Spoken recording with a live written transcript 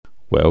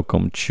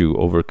Welcome to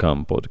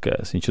Overcome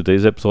Podcast. In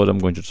today's episode, I'm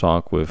going to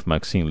talk with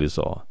Maxine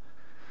Lizard,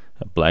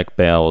 a black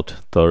belt,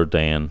 third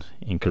dan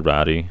in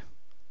karate,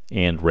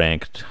 and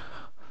ranked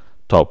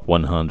top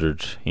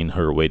 100 in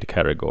her weight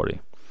category.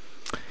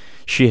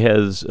 She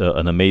has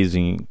an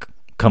amazing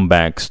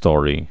comeback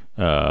story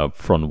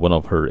from one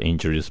of her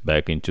injuries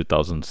back in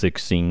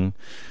 2016,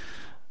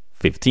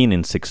 15,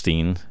 and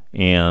 16,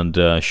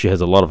 and she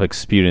has a lot of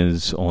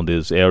experience on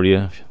this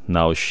area.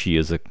 Now she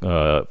is a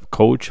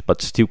coach,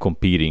 but still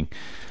competing.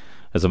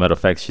 As a matter of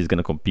fact, she's going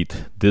to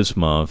compete this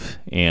month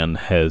and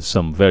has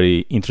some very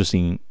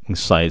interesting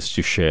insights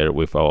to share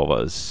with all of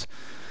us.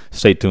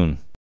 Stay tuned.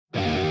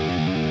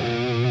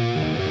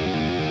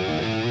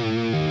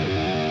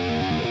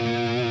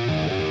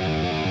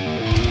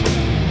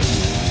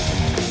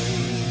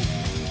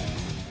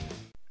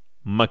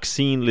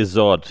 Maxine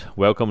Lizard,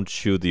 welcome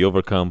to the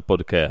Overcome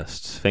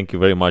Podcast. Thank you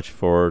very much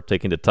for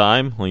taking the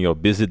time on your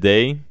busy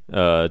day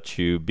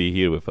to be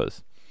here with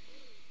us.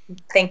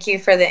 Thank you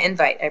for the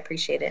invite. I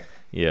appreciate it.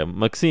 Yeah,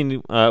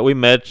 Maxine, we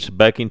met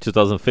back in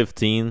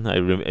 2015.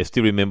 I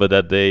still remember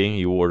that day.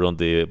 You were on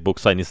the book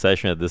signing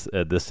session at this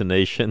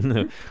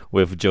Destination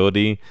with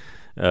Jody.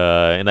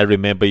 And I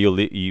remember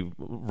you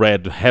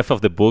read half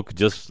of the book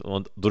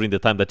during the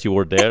time that you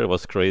were there. It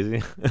was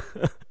crazy.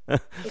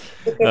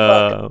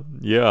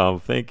 Yeah,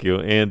 thank you.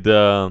 And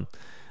the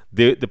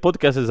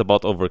podcast is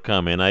about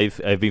Overcome, and I've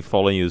been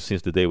following you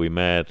since the day we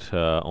met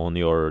on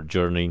your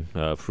journey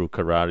through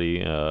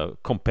karate.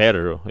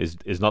 Competitor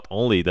is not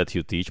only that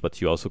you teach,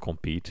 but you also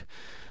compete.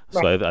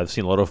 So Right. I've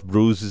seen a lot of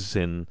bruises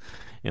and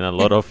a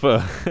lot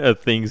of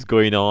things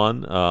going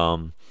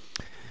on.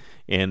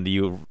 And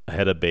you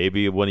had a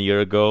baby 1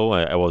 year ago.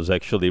 I was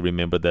actually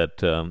remember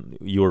that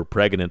you were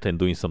pregnant and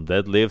doing some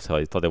deadlifts.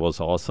 I thought that was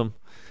awesome.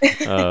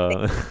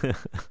 Uh,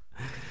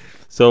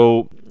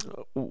 so,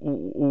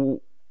 w- w-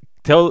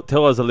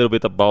 tell us a little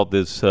bit about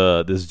this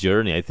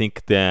journey. I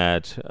think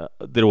that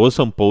there was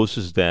some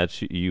posts that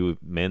you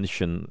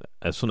mentioned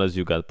as soon as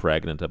you got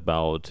pregnant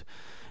about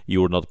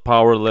you were not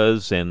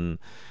powerless and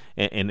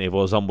it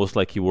was almost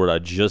like you were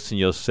adjusting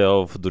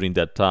yourself during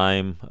that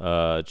time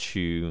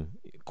to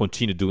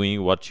continue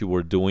doing what you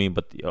were doing,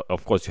 but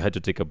of course you had to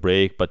take a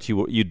break, but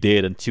you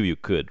did until you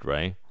could,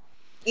 right?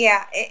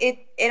 Yeah,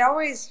 it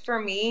always, for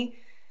me,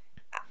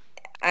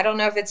 I don't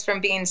know if it's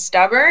from being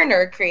stubborn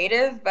or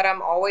creative, but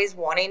I'm always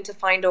wanting to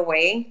find a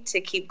way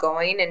to keep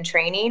going and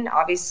training.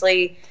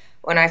 Obviously,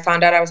 when I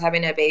found out I was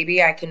having a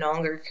baby, I could no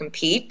longer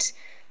compete,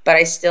 but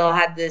I still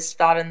had this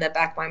thought in the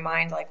back of my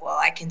mind, like, well,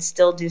 I can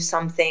still do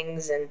some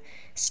things and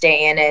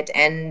stay in it.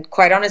 And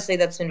quite honestly,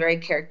 that's been very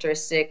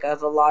characteristic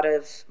of a lot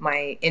of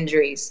my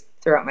injuries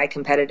throughout my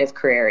competitive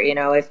career.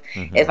 If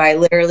Hmm. I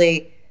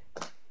literally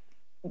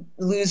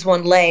lose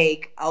one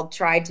leg, I'll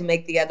try to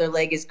make the other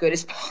leg as good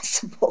as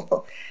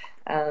possible.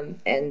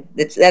 And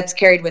that's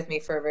carried with me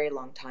for a very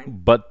long time.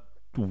 But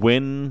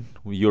when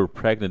you're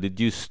pregnant, did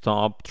you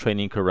stop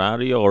training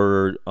karate,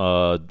 or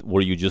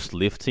were you just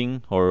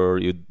lifting, or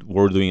you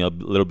were doing a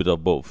little bit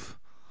of both?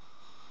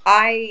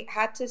 I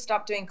had to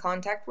stop doing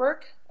contact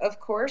work, of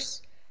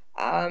course.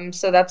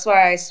 So that's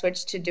why I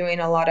switched to doing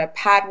a lot of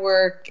pad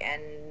work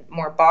and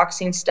more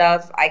boxing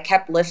stuff. I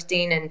kept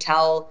lifting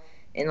until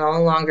it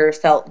no longer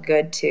felt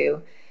good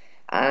to.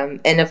 And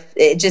if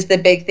it just the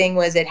big thing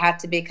was it had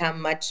to become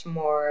much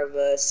more of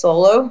a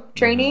solo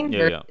training.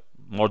 Yeah, yeah.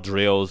 More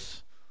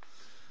drills.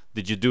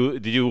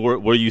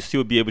 Were you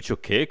still be able to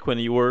kick when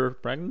you were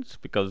pregnant?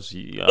 Because I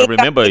It got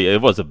remember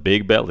it was a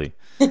big belly.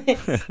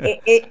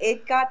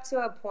 it got to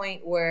a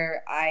point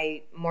where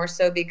I more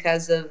so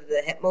because of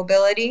the hip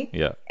mobility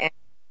Yeah. and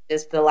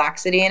just the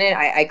laxity in it,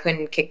 I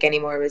couldn't kick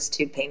anymore. It was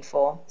too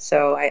painful.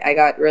 So I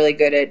got really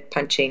good at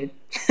punching.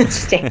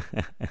 Stand.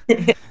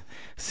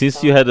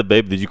 Since you had a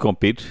baby, did you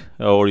compete,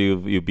 or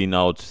you've been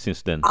out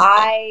since then?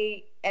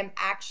 I am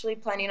actually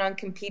planning on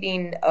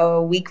competing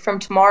a week from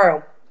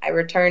tomorrow. I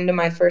return to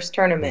my first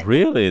tournament.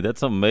 Really?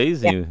 That's Yeah.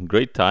 amazing.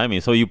 Great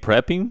timing. So you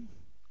prepping?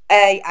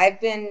 I've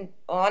been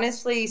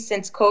honestly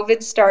since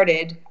COVID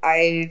started,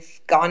 I've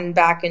gone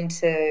back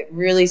into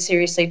really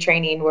seriously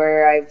training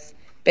where I've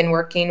been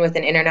working with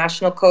an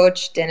international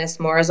coach, Denis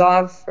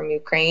Morozov from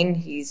Ukraine.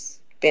 He's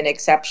been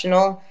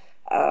exceptional.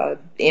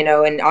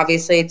 And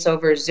obviously it's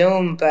over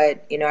Zoom,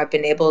 but I've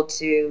been able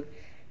to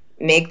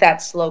make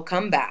that slow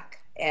comeback.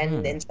 And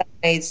Hmm. in some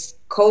ways,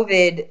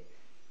 COVID,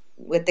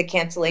 with the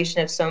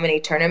cancellation of so many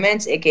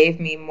tournaments, it gave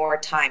me more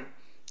time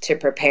to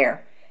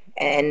prepare.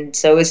 And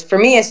so it was for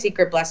me a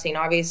secret blessing.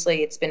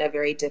 Obviously, it's been a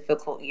very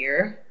difficult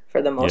year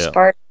for the most Yeah.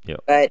 part, Yeah.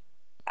 but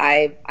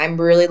I'm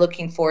really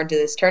looking forward to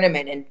this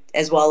tournament, and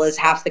as well as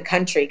half the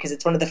country because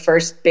it's one of the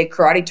first big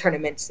karate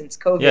tournaments since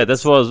Yeah, COVID.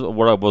 that's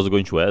what I was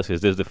going to ask.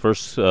 Is this the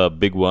first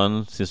big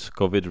one since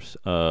COVID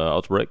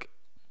outbreak?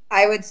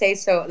 I would say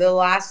so. The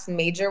last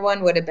major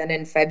one would have been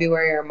in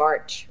February or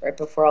March, right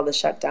before all the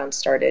shutdown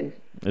started.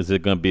 Is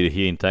it going to be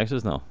here in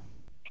Texas now?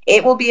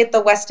 It will be at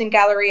the Westin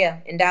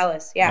Galleria in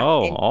Dallas. Yeah,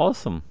 Oh, and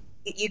awesome.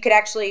 you could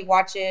actually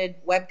watch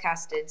it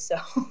webcasted. So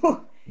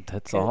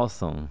That's good.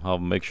 awesome. I'll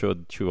make sure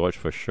to watch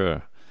for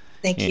sure.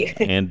 Thank you.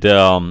 And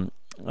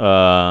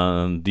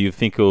do you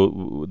think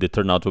the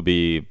turnout will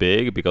be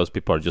big because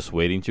people are just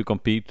waiting to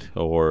compete,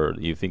 or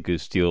you think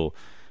it's still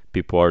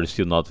people are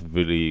still not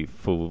really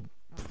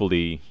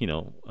fully,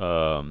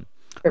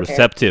 Prepare.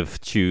 receptive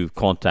to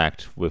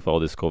contact with all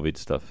this COVID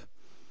stuff?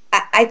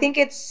 I think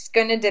it's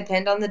going to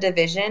depend on the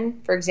division.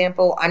 For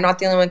example, I'm not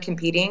the only one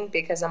competing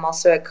because I'm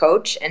also a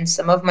coach, and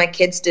some of my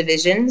kids'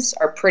 divisions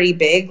are pretty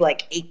big,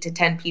 like 8 to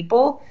 10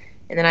 people.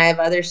 And then I have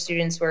other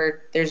students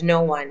where there's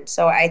no one.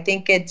 So I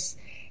think it's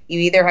you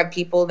either have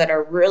people that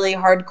are really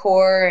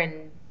hardcore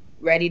and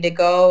ready to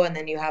go, and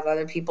then you have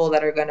other people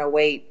that are going to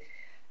wait.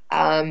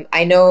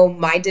 I know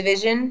my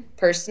division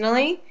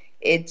personally,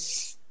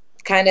 it's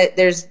kind of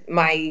there's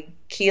my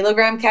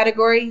kilogram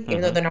category,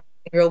 even though Mm-hmm. they're not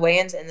real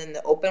weigh-ins, and then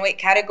the open weight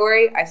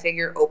category. I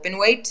figure open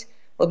weight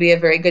will be a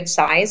very good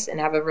size and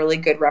have a really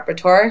good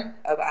repertoire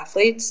of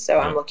athletes. So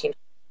I'm Yeah, looking at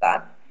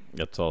that.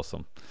 that's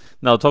awesome.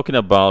 Now, talking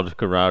about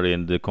karate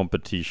and the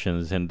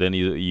competitions, and then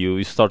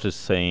you started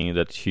saying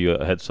that you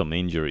had some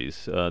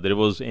injuries. There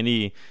was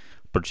any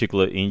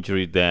particular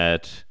injury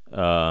that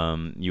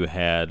you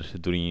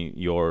had during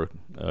your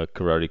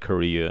karate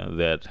career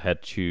that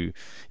had to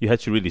you had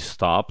to really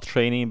stop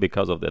training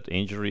because of that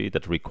injury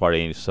that required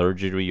any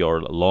surgery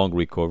or long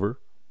recover?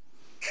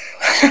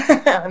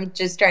 I'm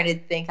just trying to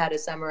think how to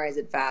summarize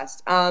it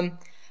fast.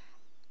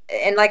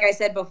 And like I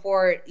said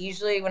before,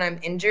 usually when I'm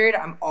injured,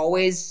 I'm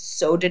always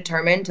so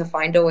determined to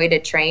find a way to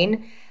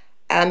train.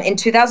 In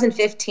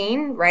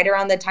 2015, right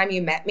around the time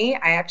you met me,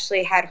 I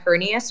actually had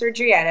hernia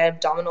surgery. I had an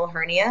abdominal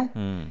hernia,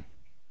 Hmm.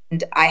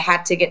 and I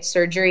had to get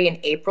surgery in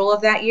April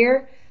of that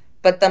year.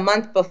 But the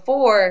month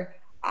before,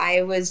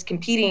 I was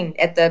competing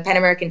at the Pan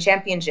American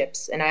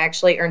Championships, and I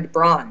actually earned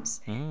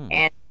bronze. Hmm.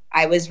 And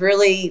I was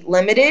really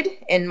limited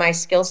in my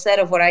skill set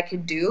of what I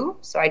could do,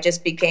 so I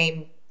just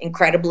became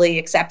incredibly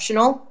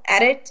exceptional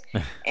at it.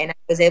 And I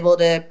was able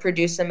to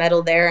produce a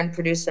medal there and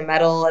produce a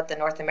medal at the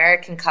North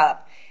American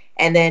Cup.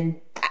 And then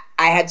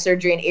I had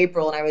surgery in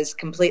April, and I was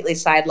completely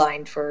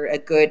sidelined for a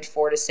good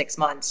 4 to 6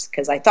 months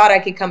because I thought I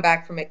could come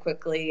back from it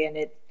quickly, and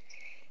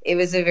it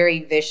was a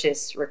very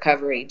vicious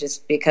recovery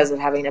just because of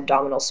having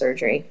abdominal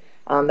surgery.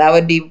 That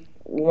would be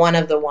one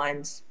of the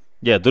ones.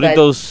 Yeah, during But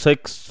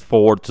those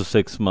 4 to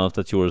 6 months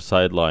that you were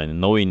sidelined,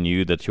 knowing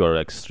you that you are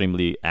an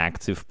extremely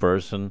active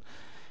person,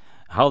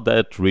 how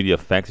that really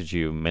affected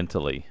you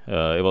mentally?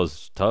 It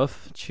was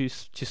tough to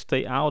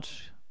stay out.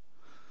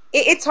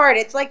 it's hard.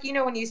 It's like,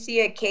 when you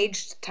see a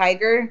caged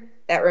tiger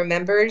that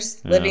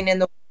remembers Yeah, living in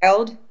the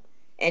wild,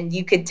 and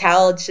you could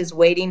tell it's just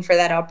waiting for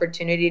that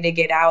opportunity to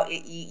get out.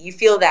 You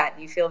feel that.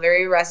 You feel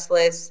very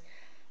restless.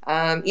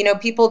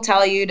 People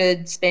tell you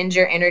to spend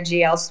your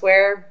energy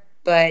elsewhere,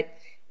 but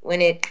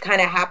when it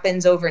kind of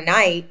happens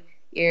overnight,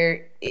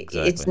 it's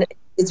exactly.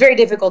 it's very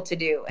difficult to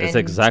do. That's And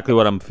exactly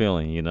what I'm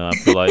feeling. I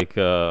feel like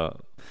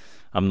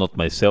I'm not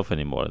myself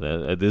anymore.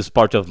 This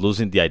part of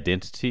losing the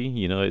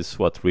identity, is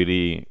what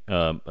really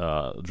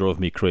drove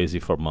me crazy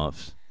for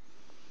months.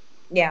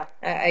 yeah,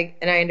 I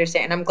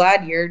understand. I'm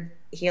glad you're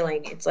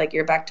healing. It's like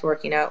you're back to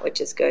working out,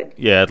 which is good.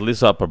 Yeah, at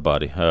least upper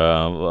body.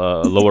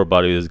 Lower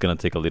body is gonna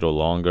take a little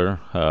longer.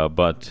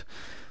 But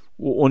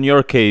on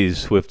your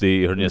case with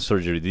the hernia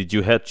surgery, did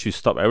you have to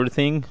stop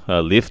everything,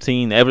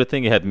 lifting,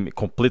 everything? You had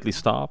completely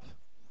stop.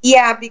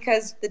 Yeah,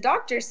 because the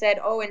doctor said,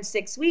 "Oh, in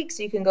 6 weeks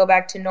you can go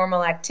back to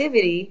normal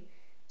activity."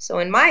 So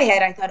in my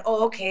head, I thought,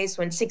 "Oh, okay,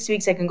 so in 6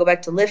 weeks I can go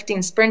back to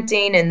lifting,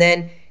 sprinting." And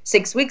then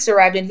 6 weeks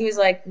arrived, and he was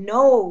like,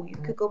 "No, you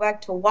could go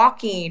back to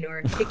walking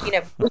or picking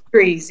up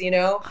groceries."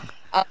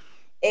 Um,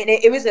 and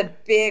it was a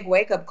big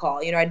wake up call.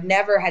 I'd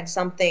never had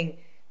something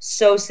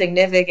so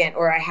significant,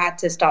 or I had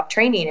to stop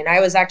training. And I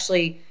was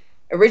actually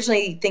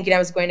originally thinking I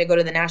was going to go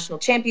to the national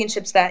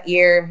championships that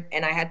year,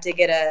 and I had to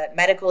get a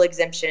medical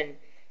exemption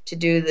to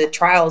do the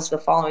trials the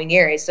following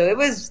year. So it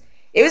was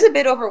a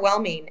bit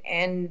overwhelming.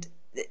 And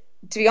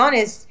to be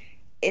honest,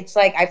 it's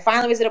like I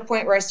finally was at a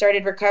point where I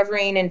started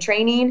recovering and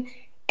training,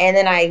 and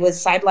then I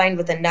was sidelined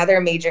with another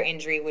major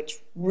injury, which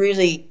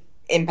really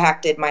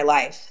impacted my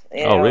life.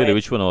 Oh, really? And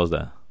Which one was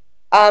that?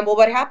 well,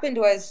 what happened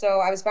was,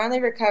 so I was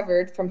finally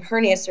recovered from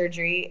hernia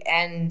surgery,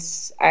 and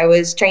I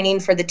was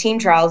training for the team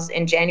trials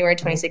in January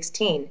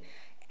 2016.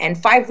 And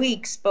 5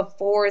 weeks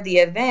before the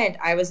event,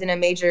 I was in a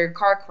major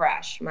car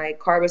crash. My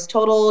car was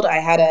totaled. I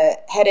had a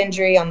head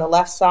injury on the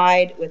left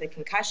side with a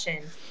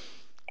concussion.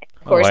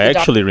 Of Oh, course, I the doctor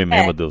actually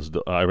remember said, those.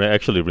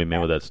 Actually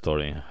remember that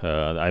story.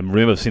 I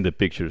remember seeing the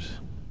pictures.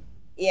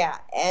 yeah.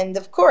 And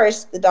of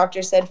course, the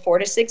doctor said 4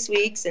 to 6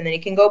 weeks, and then he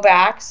can go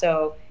back.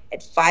 So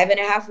at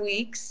 5.5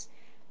 weeks,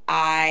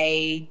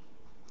 I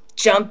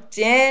jumped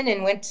in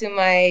and went to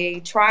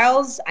my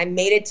trials. I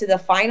made it to the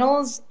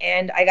finals,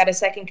 and I got a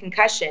second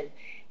concussion.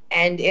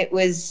 And it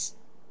was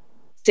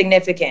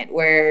significant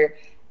where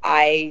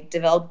I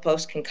developed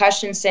post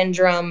concussion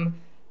syndrome.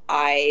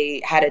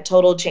 I had a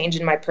total change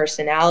in my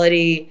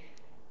personality.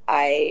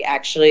 I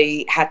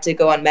actually had to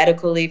go on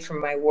medical leave from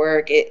my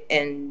work.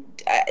 And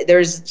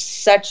there's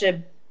such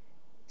a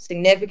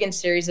significant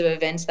series of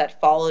events that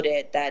followed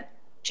it that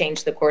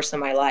changed the course of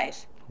my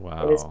life.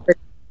 It was Wow.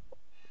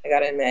 I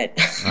gotta admit.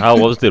 How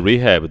was the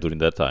rehab during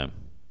that time?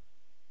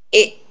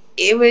 it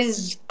it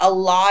was a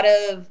lot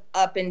of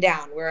up and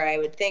down where I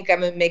would think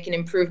I'm making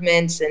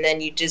improvements and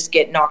then you just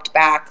get knocked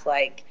back.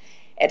 Like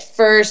at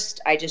first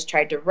I just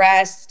tried to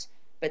rest,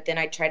 but then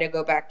I tried to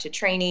go back to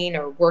training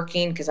or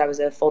working because I was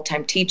a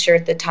full-time teacher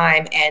at the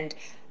time, and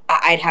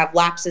I'd have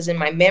lapses in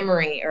my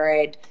memory, or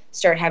I'd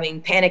start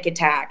having panic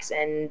attacks,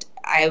 and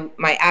I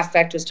my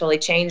affect was totally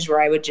changed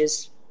where I would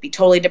just be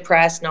totally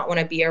depressed, not want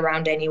to be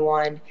around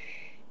anyone,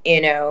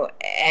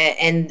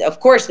 and of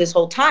course this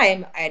whole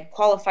time I had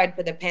qualified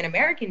for the Pan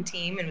American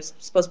team and was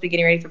supposed to be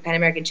getting ready for Pan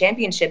American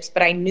championships,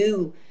 but I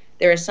knew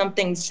there was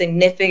something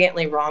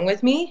significantly wrong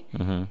with me.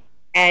 Hmm.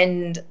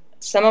 And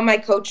some of my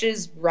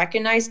coaches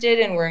recognized it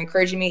and were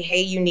encouraging me,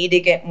 hey, you need to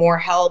get more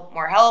help,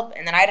 more help.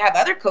 And then I'd have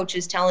other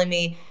coaches telling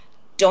me,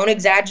 don't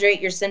exaggerate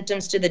your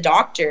symptoms to the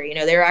doctor.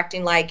 They're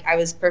acting like I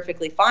was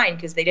perfectly fine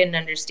because they didn't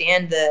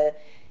understand the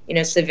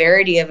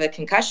severity of a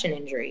concussion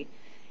injury.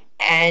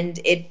 And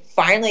it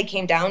finally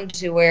came down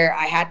to where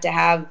I had to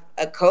have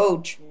a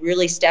coach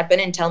really step in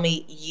and tell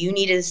me, you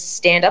need to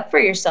stand up for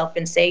yourself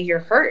and say you're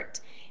hurt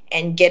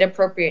and get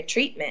appropriate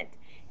treatment.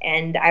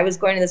 And I was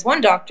going to this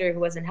one doctor who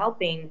wasn't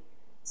helping.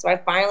 So I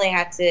finally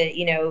had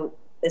to,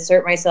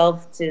 assert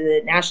myself to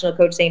the national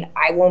coach saying,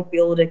 I won't be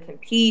able to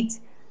compete.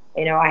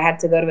 I had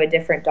to go to a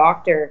different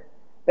doctor.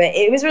 But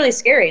it was really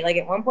scary. Like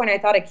at one point I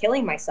thought of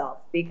killing myself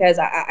because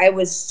I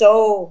was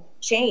so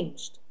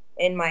changed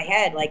in my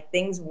head. Like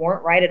things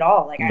weren't right at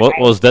all. Like What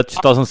was that,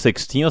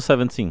 2016 or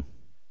 17?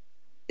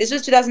 this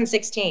was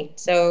 2016.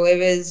 So it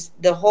was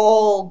the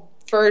whole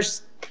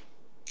first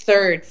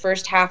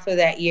half of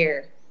that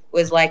year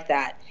was like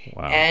that.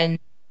 Wow. And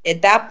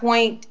at that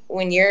point,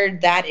 when you're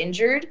that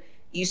injured,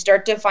 you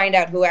start to find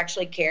out who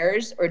actually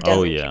cares or doesn't.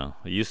 Oh yeah,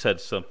 you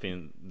said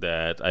something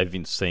that I've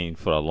been saying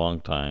for a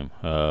long time.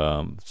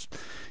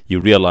 You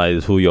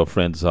realize who your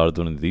friends are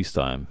during this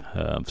time.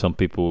 Some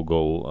people will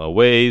go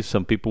away.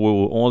 Some people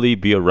will only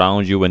be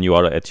around you when you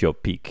are at your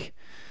peak.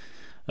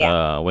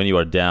 Yeah. When you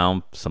are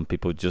down, some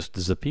people just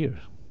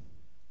disappear.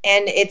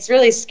 And it's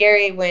really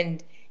scary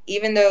when,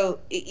 even though,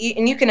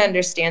 and you can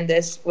understand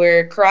this,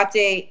 where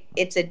karate,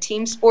 it's a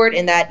team sport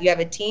in that you have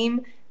a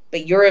team,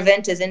 but your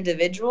event is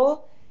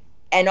individual.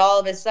 And all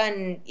of a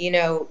sudden,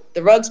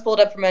 the rug's pulled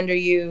up from under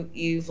you,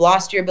 you've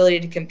lost your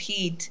ability to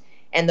compete,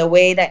 and the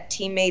way that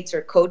teammates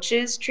or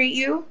coaches treat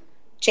you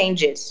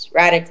changes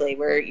radically,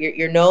 where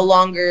you're no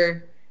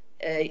longer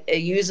a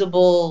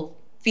usable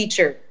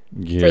feature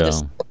for the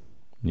sport.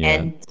 Yeah.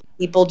 And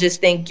people just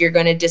think you're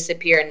going to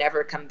disappear and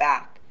never come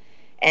back.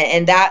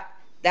 And that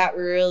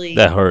really...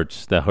 That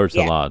hurts. That hurts a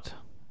Yeah. lot.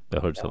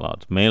 That hurts a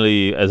lot.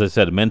 Mainly, as I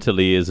said,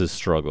 mentally is a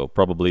struggle.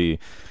 Probably,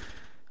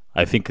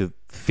 I think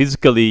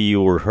physically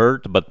you were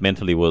hurt, but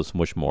mentally was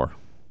much more.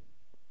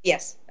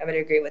 Yes, I would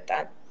agree with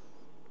that.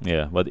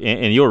 Yeah, but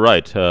and you're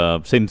right.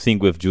 Same thing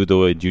with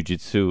judo and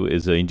jiu-jitsu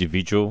is an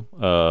individual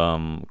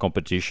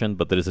competition,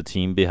 but there is a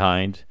team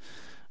behind,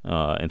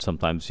 and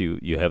sometimes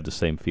you have the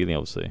same feeling, I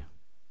would say,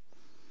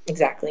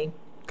 Exactly.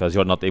 because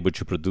you're not able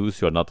to produce,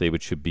 you're not able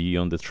to be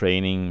on the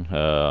training,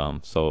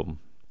 so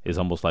it's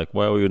almost like,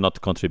 well, you're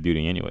not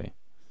contributing anyway.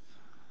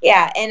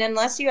 Yeah, and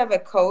unless you have a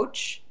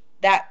coach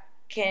that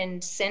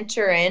can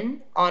center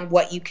in on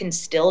what you can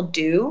still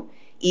do,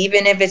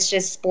 even if it's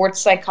just sports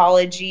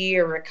psychology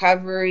or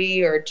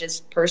recovery or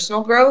just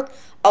personal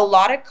growth, a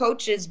lot of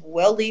coaches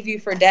will leave you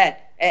for dead.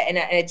 And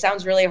it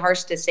sounds really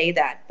harsh to say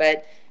that,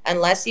 but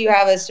unless you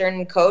have a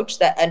certain coach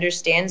that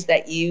understands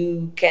that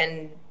you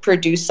can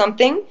produce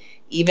something,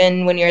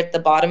 even when you're at the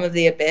bottom of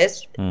the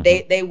abyss,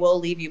 they will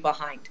leave you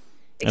behind,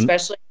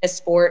 especially in a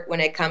sport when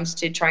it comes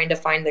to trying to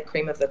find the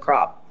cream of the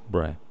crop.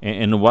 Right.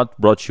 And what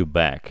brought you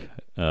back?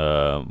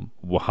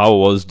 How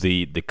was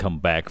the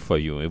comeback for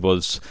you? It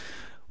was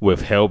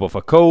with help of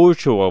a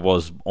coach, or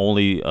was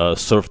only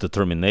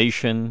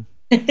self-determination?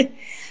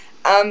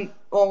 Well,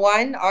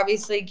 one,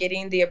 obviously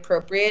getting the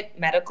appropriate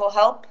medical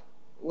help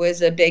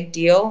was a big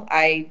deal.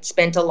 I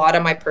spent a lot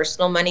of my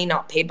personal money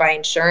not paid by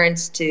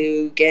insurance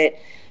to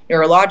get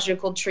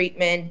neurological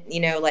treatment,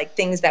 like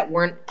things that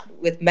weren't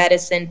with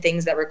medicine,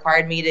 things that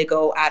required me to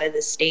go out of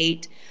the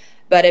state.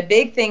 But a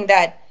big thing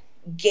that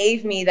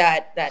gave me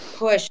that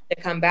push to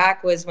come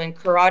back was when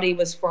karate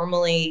was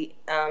formally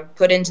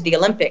put into the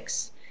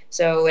Olympics.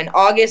 So in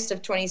August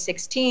of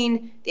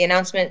 2016, the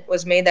announcement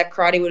was made that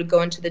karate would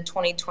go into the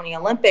 2020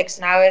 Olympics.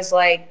 And I was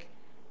like,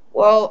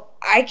 well,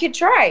 I could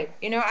try.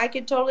 I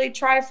could totally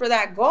try for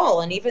that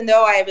goal. And even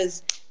though I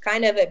was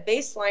kind of at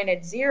baseline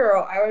at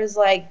 0, I was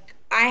like,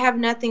 I have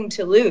nothing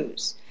to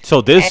lose.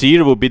 So this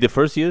year will be the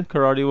first year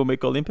karate will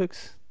make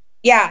Olympics?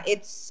 Yeah,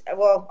 it's,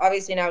 well,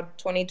 obviously now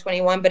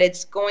 2021, but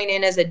it's going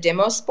in as a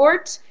demo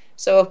sport.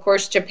 So, of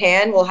course,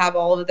 Japan will have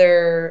all of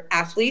their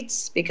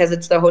athletes because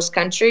it's the host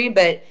country,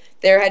 but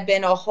there had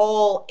been a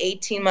whole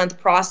 18-month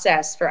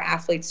process for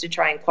athletes to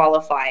try and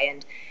qualify.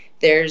 And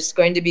there's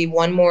going to be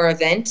one more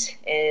event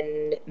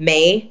in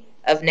May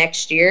of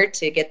next year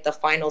to get the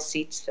final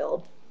seats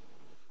filled.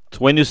 So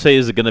when you say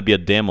it's going to be a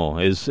demo,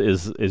 is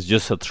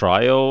just a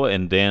trial,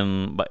 and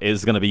then but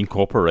it's going to be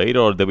incorporated,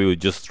 or that we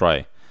would just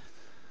try?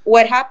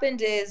 What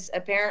happened is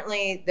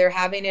apparently they're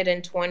having it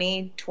in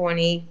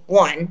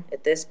 2021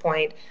 at this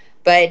point,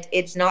 but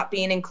it's not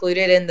being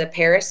included in the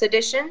Paris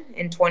edition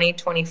in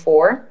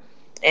 2024.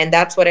 And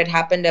that's what had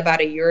happened about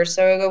a year or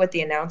so ago with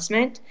the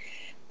announcement.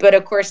 But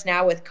of course,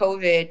 now with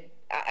COVID,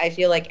 I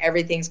feel like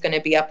everything's going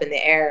to be up in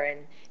the air.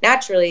 And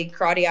naturally,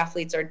 karate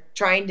athletes are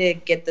trying to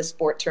get the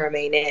sport to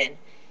remain in,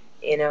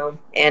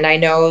 And I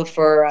know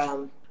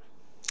for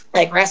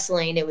like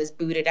wrestling, it was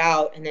booted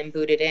out and then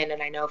booted in.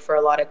 And I know for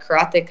a lot of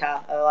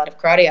karateka, a lot of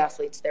karate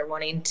athletes, they're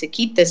wanting to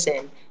keep this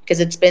in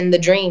because it's been the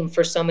dream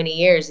for so many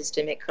years is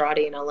to make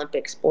karate an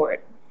Olympic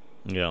sport.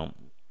 Yeah.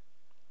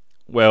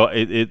 Well,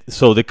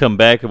 so the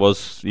comeback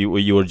was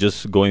you were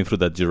just going through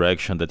that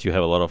direction that you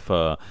have a lot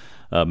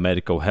of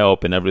medical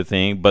help and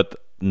everything, but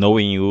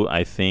knowing you,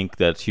 I think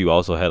that you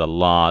also had a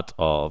lot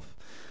of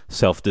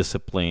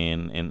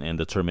self-discipline and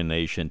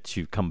determination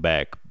to come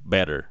back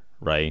better,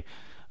 right?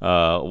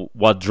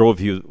 What drove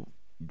you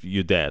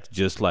that?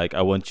 Just like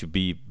I want to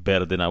be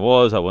better than I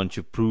was. I want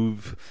to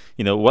prove.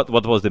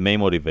 What was the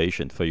main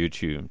motivation for you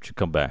to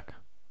come back?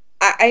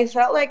 I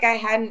felt like I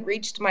hadn't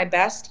reached my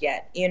best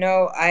yet.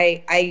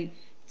 I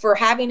for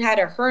having had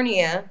a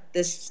hernia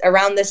this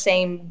around the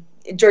same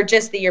or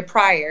just the year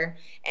prior,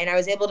 and I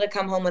was able to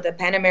come home with a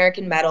Pan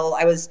American medal.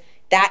 I was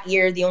that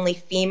year the only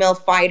female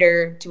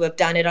fighter to have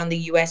done it on the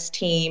U.S.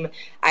 team.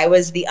 I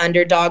was the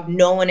underdog.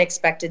 No one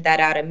expected that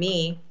out of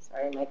me.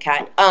 Sorry, my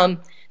cat.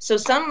 So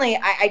suddenly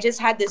I just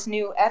had this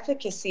new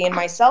efficacy in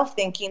myself,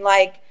 thinking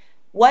like,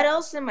 what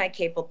else am I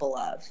capable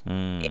of?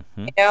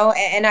 Mm-hmm.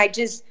 And I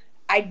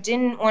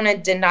didn't want to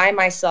deny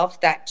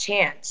myself that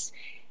chance.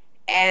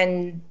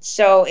 And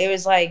so it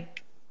was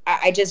like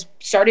I just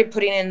started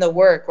putting in the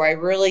work where I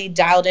really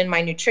dialed in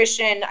my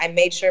nutrition. I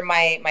made sure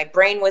my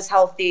brain was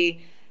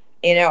healthy.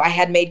 I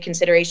had made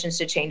considerations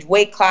to change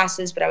weight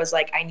classes, but I was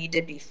like, I need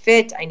to be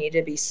fit. I need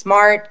to be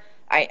smart.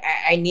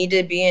 I need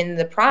to be in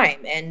the prime.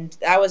 And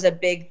that was a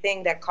big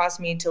thing that caused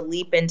me to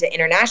leap into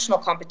international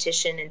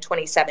competition in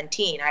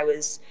 2017. I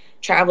was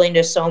traveling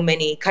to so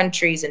many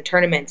countries and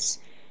tournaments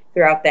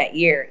throughout that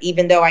year,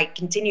 even though I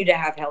continue to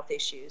have health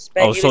issues.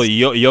 But Oh, so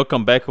your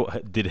comeback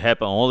did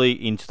happen only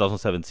in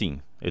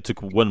 2017. It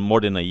took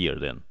more than a year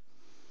then.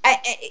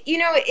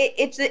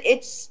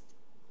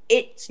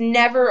 It's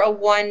never a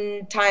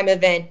one-time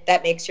event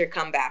that makes your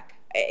comeback.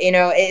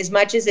 As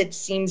much as it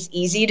seems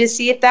easy to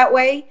see it that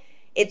way,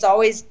 it's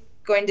always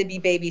going to be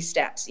baby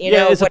steps.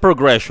 It's a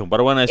progression.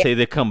 But when I say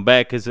the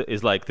comeback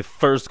is like the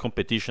first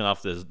competition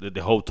after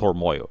the whole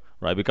turmoil,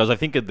 right? Because I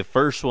think the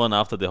first one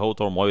after the whole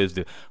turmoil is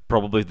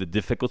probably the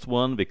difficult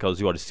one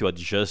because you are still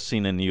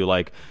adjusting and you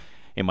like,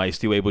 am I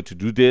still able to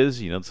do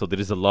this? So there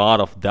is a lot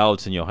of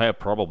doubts in your head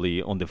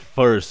probably on the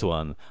first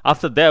one.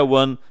 After that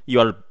one, you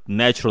are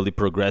naturally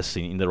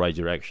progressing in the right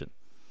direction.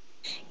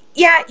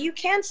 Yeah, you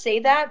can say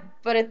that,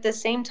 but at the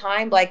same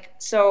time,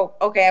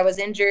 okay, I was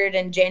injured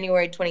in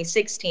January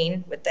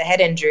 2016 with the head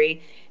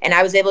injury, and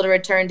I was able to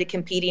return to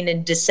competing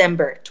in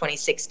December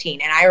 2016.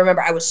 And I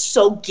remember I was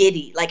so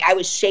giddy, like I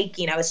was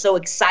shaking, I was so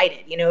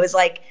excited. It was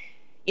like,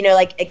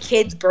 like a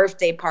kid's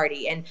birthday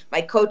party, and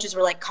my coaches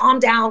were like, calm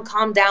down,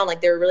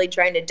 like they were really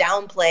trying to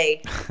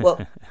downplay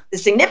the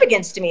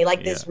significance to me,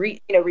 like this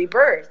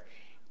rebirth.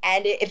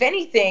 And if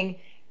anything,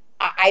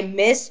 I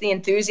missed the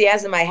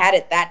enthusiasm I had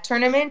at that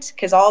tournament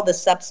because all the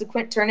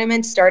subsequent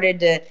tournaments started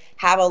to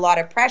have a lot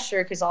of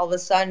pressure because all of a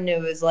sudden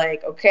it was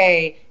like,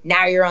 okay,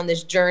 now you're on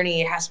this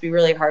journey. It has to be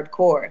really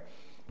hardcore,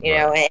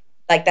 and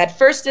like that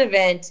first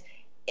event,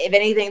 if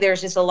anything,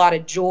 there's just a lot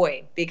of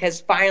joy because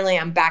finally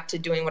I'm back to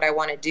doing what I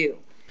want to do.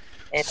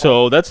 And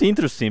so that's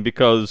interesting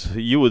because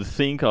you would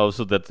think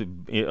also that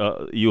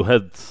you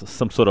had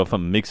some sort of a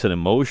mixed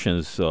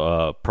emotions,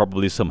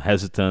 probably some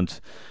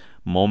hesitant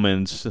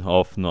moments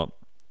of not,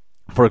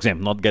 for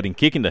example, not getting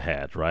kicked in the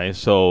head, right?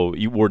 So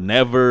you were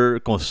never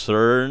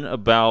concerned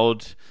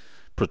about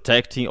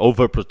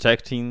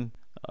overprotecting,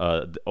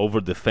 over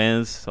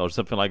defense or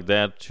something like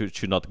that to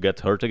not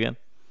get hurt again?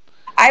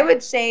 I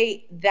would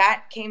say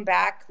that came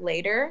back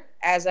later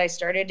as I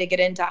started to get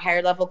into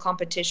higher level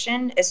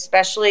competition,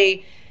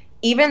 especially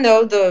even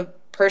though the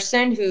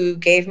person who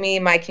gave me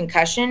my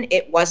concussion,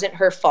 it wasn't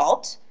her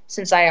fault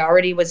since I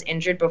already was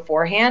injured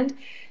beforehand.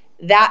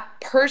 That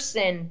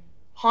person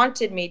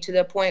haunted me to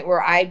the point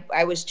where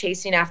I was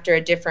chasing after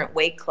a different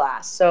weight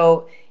class.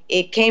 So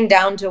it came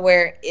down to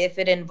where if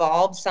it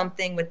involved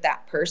something with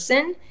that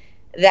person,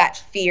 that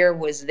fear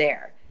was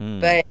there.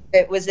 But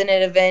if it was in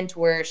an event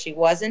where she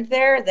wasn't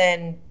there,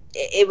 then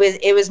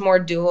it was more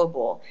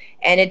doable.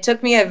 And it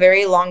took me a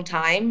very long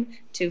time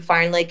to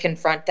finally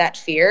confront that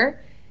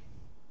fear,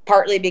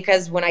 partly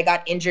because when I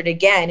got injured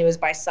again, it was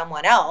by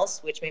someone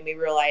else, which made me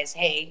realize,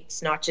 hey,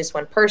 it's not just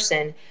one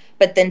person.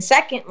 But then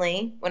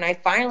secondly, when I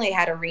finally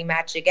had a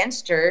rematch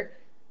against her,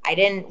 I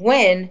didn't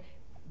win,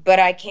 but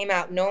I came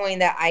out knowing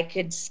that I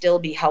could still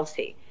be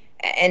healthy.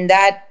 And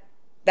that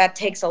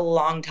takes a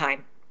long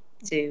time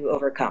to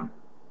overcome.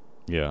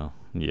 Yeah,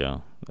 Yeah.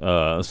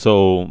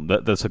 So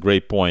that's a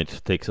great point.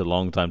 It takes a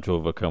long time to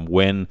overcome.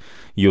 When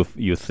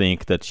you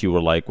think that you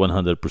were like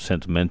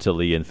 100%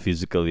 mentally and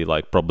physically,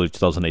 like probably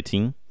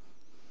 2018,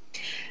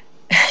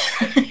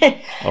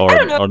 I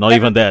don't know if or not I've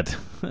ever even that.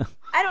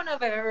 I don't know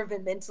if I've ever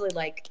been mentally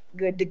like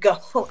good to go.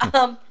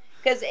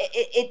 Because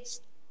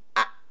it's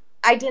I,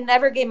 I didn't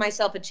ever gave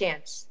myself a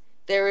chance.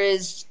 There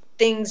is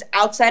things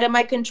outside of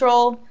my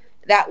control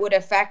that would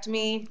affect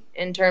me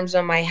in terms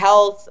of my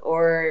health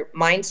or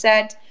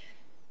mindset,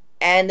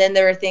 and then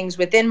there are things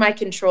within my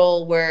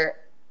control where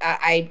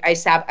I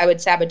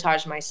would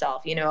sabotage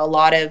myself. You know, a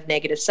lot of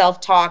negative self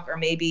talk, or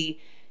maybe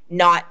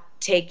not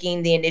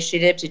taking the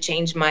initiative to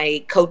change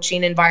my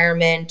coaching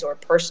environment or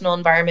personal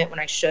environment when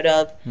I should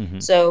have. Hmm.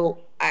 So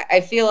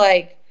I feel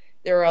like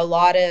there are a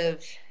lot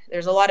of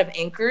there's a lot of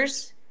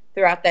anchors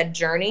throughout that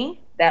journey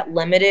that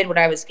limited what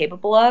I was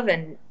capable of,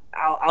 and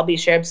I'll be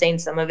sure of saying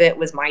some of it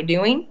was my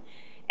doing,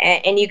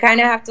 and you kind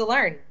of have to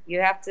learn.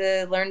 You have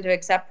to learn to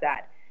accept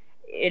that.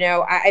 You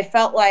know, I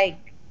felt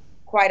like,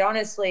 quite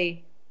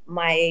honestly,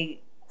 my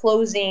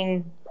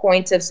closing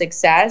point of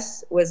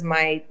success was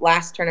my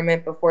last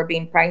tournament before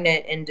being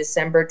pregnant in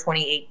December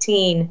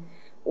 2018.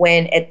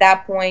 When at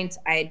that point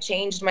I had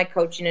changed my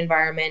coaching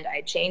environment,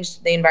 I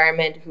changed the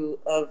environment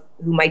of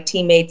who my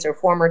teammates or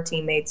former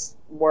teammates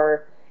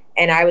were,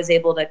 and I was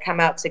able to come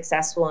out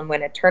successful and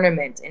win a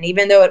tournament. And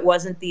even though it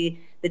wasn't the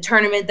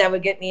tournament that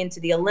would get me into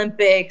the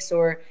Olympics,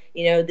 or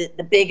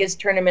the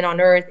biggest tournament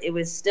on earth, it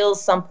was still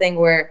something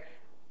where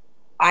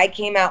I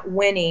came out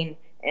winning,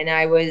 and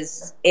I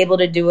was able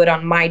to do it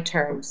on my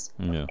terms.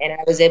 Yeah. And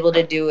I was able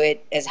to do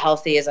it as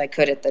healthy as I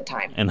could at the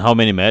time. And how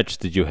many matches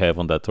did you have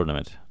on that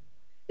tournament?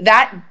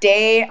 That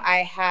day I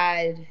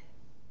had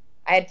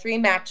 3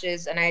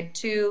 matches, and I had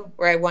 2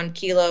 where I won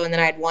kilo, and then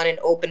I had 1 in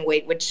open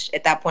weight, which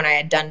at that point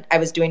I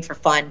was doing for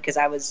fun because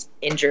I was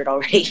injured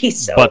already.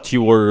 So But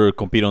you were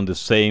competing on the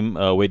same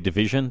weight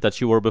division that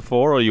you were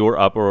before, or you were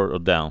up or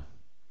down?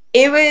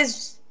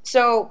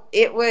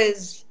 it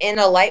was in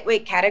a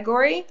lightweight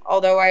category,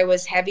 although I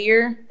was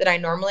heavier than I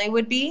normally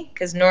would be,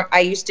 because I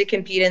used to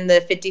compete in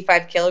the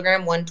 55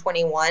 kilogram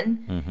 121,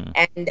 Hmm.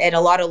 and at a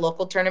lot of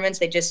local tournaments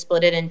they just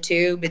split it in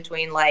two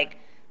between, like,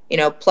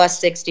 plus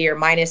 60 or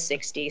minus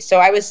 60. So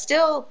I was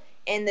still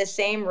in the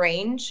same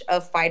range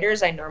of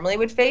fighters I normally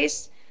would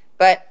face,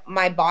 but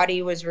my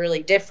body was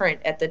really different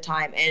at the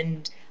time,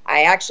 and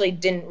I actually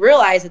didn't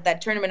realize at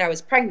that tournament I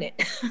was pregnant.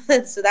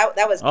 So that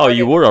was Oh, part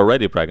you of were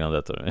already pregnant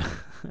that time,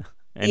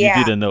 and you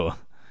yeah. didn't know.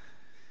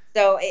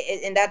 So,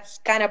 and that's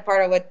kind of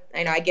part of what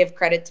I give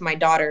credit to my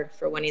daughter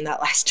for winning that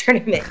last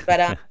tournament.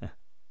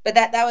 But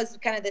that was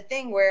kind of the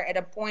thing, where at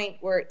a point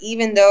where,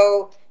 even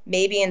though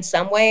maybe in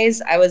some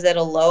ways I was at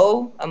a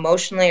low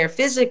emotionally or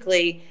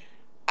physically,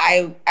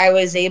 I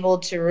was able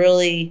to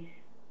really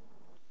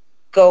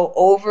go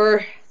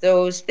over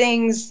those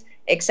things,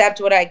 accept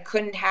what I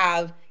couldn't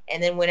have,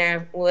 and then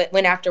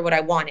went after what I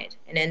wanted.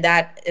 And in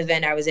that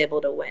event, I was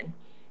able to win.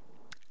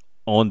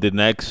 On the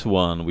next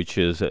one, which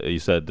is you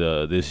said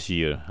this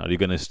year, are you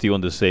gonna stay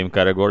on the same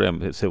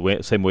category,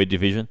 same weight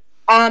division?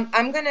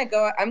 I'm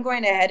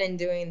going ahead and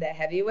doing the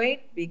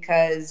heavyweight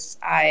because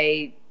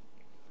I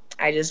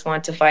just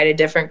want to fight a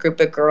different group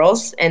of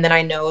girls, and then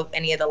I know if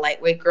any of the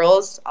lightweight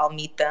girls, I'll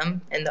meet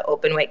them in the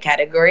open weight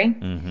category.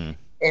 Hmm.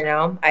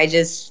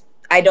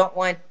 I don't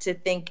want to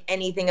think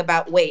anything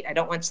about weight. I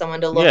don't want someone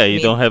to look Yeah, at you me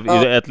and don't have.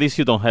 go, At least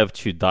you don't have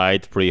to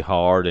diet pretty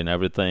hard and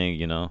everything.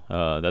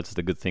 That's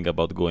the good thing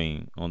about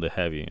going on the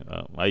heavy.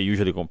 I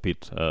usually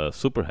compete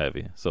super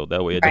heavy, so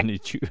that way I don't right.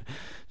 need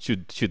to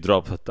to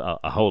drop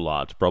a whole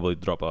lot. Probably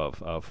drop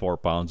 4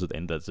 pounds,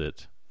 and that's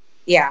it.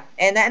 Yeah,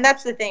 and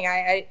that's the thing.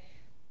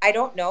 I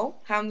don't know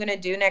how I'm going to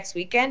do next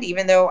weekend,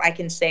 even though I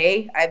can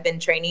say I've been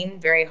training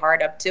very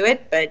hard up to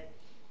it. But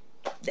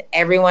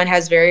everyone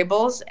has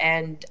variables,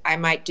 and I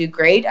might do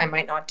great, I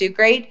might not do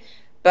great,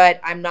 but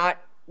I'm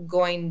not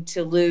going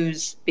to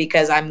lose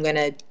because I'm going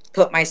to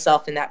put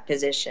myself in that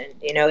position.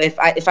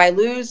 If I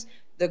lose,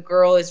 the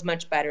girl is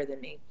much better than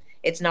me.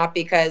 It's not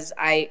because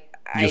You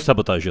I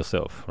sabotage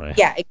yourself, right?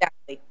 yeah,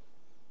 exactly.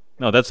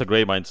 No, that's a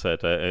great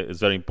mindset.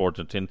 It's very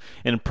important,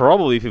 and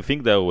probably if you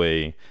think that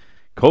way,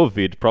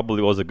 COVID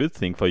probably was a good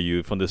thing for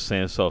you from the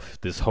sense of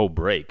this whole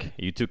break.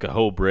 You took a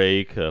whole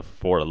break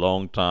for a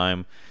long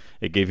time.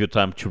 It gave you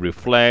time to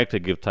reflect.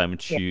 It gave time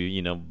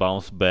Yeah. to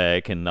bounce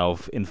back and now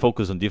and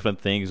focus on different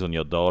things, on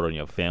your daughter and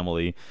your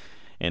family,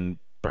 and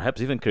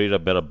perhaps even create a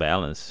better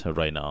balance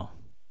right now.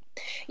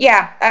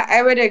 Yeah,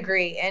 I would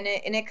agree. And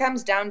it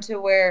comes down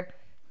to where,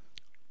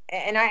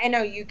 and I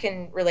know you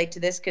can relate to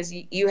this because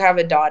you have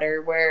a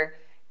daughter, where,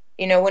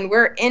 when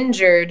we're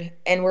injured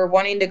and we're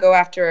wanting to go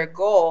after a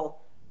goal,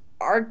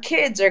 our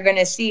kids are going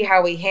to see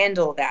how we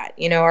handle that.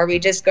 Are we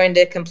just going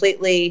to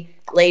completely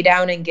lay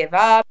down and give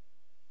up,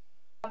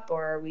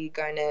 or are we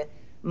going to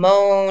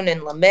moan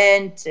and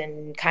lament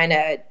and kind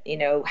of,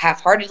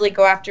 half-heartedly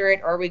go after it?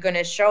 Or are we going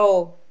to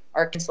show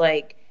our kids,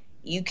 like,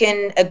 you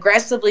can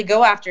aggressively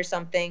go after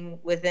something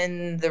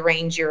within the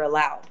range you're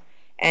allowed?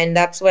 And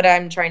that's what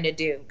I'm trying to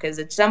do, because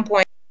at some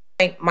point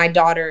my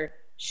daughter,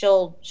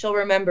 she'll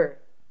remember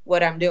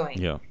what I'm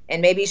doing. Yeah.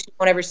 And maybe she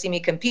won't ever see me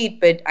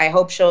compete, but I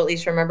hope she'll at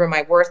least remember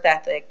my worth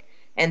ethic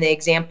and the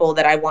example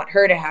that I want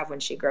her to have when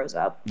she grows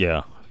up.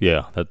 Yeah,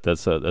 yeah,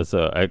 that's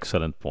a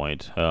excellent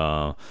point.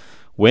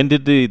 When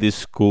did the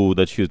school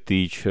that you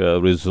teach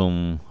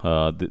resume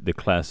the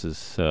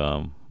classes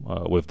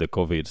with the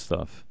COVID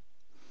stuff?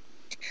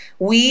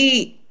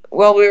 We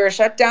were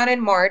shut down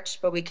in March,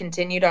 but we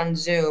continued on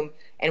Zoom,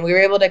 and we were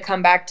able to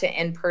come back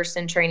to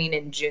in-person training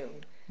in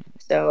June.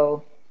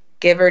 So,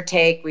 give or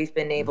take, we've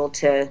been able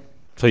to,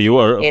 So you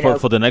were you know,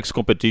 for the next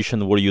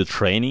competition. Were you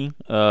training,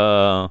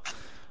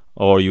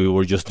 or you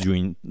were just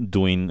doing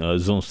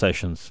Zoom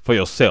sessions for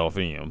yourself?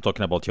 I'm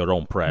talking about your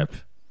own prep.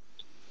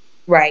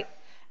 right.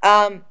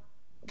 Um,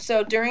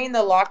 so during the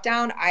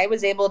lockdown, I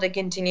was able to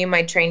continue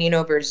my training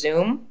over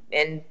Zoom.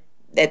 And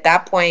at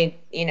that point,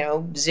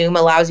 Zoom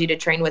allows you to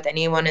train with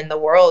anyone in the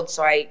world.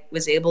 So I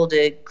was able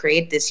to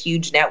create this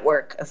huge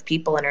network of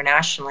people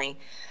internationally.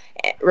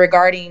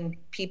 Regarding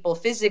people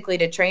physically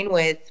to train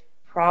with,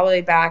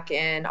 probably back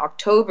in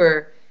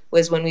October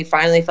was when we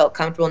finally felt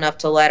comfortable enough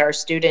to let our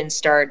students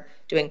start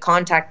doing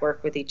contact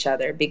work with each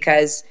other,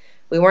 because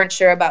we weren't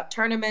sure about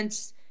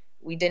tournaments.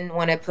 We didn't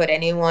want to put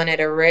anyone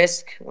at a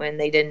risk when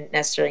they didn't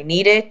necessarily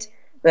need it.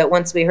 But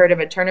once we heard of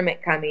a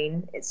tournament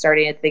coming, it's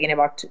starting at the beginning of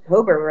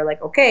October, we were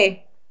like,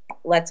 okay,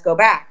 let's go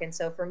back. And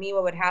so for me,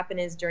 what would happen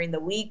is during the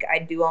week,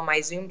 I'd do all my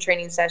Zoom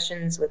training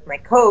sessions with my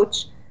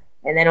coach.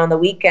 And then on the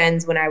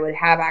weekends, when I would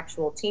have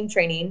actual team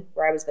training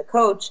where I was the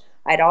coach,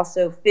 I'd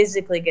also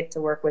physically get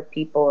to work with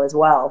people as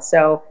well.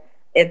 So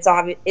it's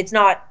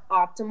not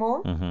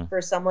optimal Hmm.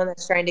 for someone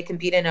that's trying to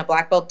compete in a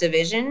black belt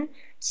division.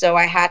 So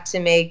I had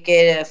to make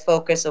it a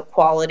focus of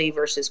quality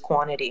versus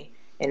quantity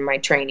in my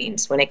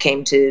trainings when it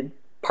came to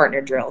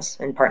partner drills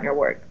and partner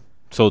work.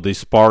 So the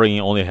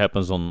sparring only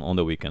happens on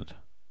the weekend.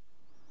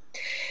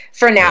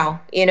 For Yeah.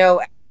 now,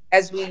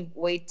 as we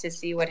wait to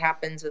see what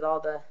happens with all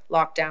the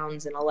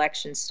lockdowns and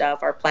election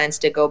stuff, our plans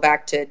to go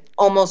back to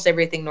almost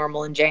everything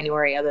normal in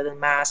January other than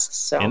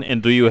masks. And So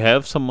and do you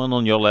have someone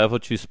on your level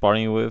to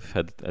sparring with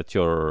at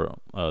your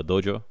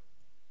dojo?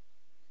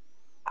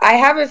 I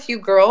have a few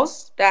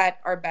girls that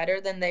are better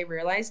than they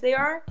realize they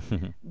are,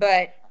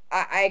 but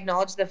I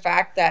acknowledge the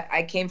fact that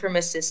I came from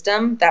a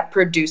system that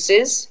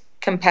produces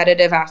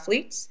competitive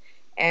athletes,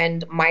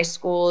 and my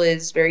school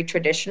is very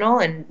traditional,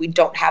 and we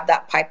don't have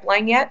that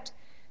pipeline yet.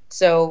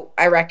 So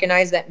I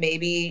recognize that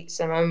maybe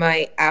some of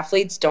my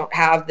athletes don't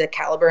have the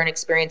caliber and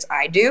experience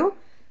I do,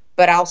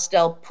 but I'll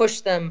still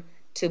push them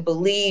to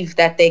believe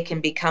that they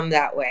can become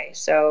that way.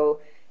 So,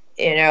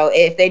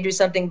 if they do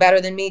something better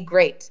than me,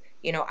 great.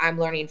 I'm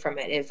learning from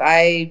it. If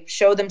I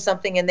show them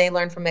something and they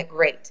learn from it,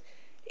 great.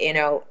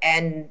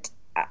 And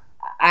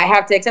I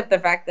have to accept the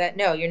fact that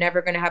no, you're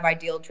never going to have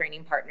ideal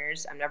training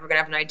partners. I'm never going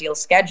to have an ideal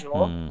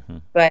schedule, Hmm.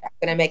 but I'm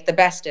going to make the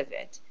best of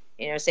it.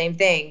 Same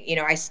thing.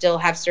 I still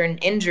have certain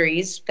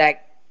injuries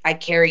that I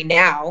carry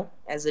now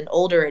as an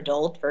older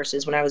adult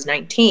versus when I was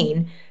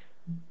 19,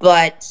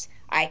 but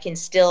I can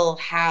still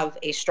have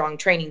a strong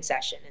training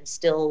session and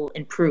still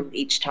improve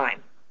each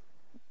time.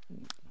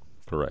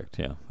 Correct.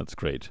 Yeah, that's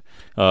great.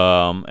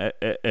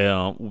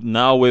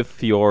 Now,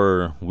 with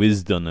your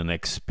wisdom and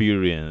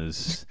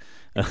experience,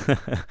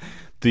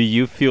 do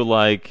you feel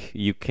like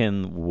you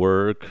can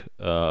work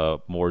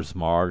more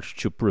smart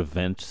to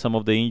prevent some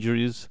of the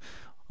injuries?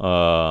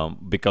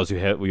 Because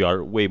we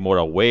are way more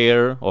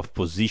aware of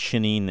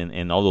positioning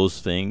and all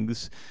those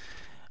things,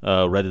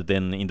 rather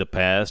than in the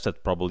past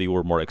that probably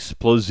were more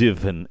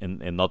explosive and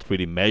not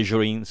really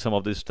measuring some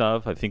of this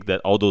stuff. I think that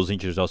all those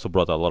injuries also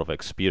brought a lot of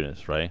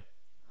experience, right?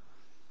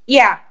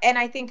 Yeah, and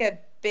I think a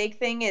big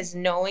thing is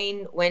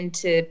knowing when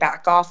to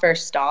back off or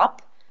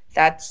stop.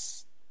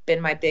 That's been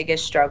my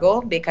biggest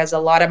struggle, because a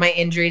lot of my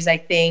injuries, I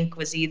think,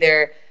 was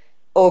either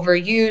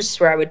overuse,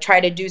 where I would try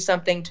to do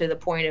something to the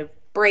point of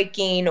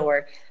breaking,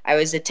 or I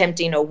was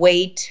attempting a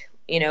weight,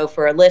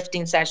 for a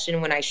lifting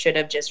session when I should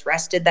have just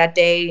rested that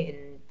day.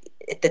 And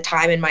at the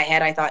time in my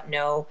head, I thought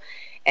no.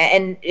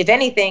 And if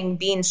anything,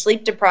 being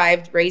sleep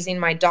deprived, raising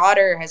my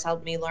daughter has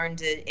helped me learn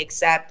to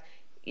accept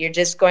you're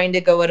just going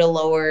to go at a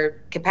lower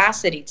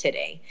capacity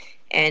today.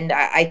 And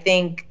I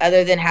think,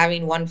 other than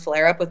having one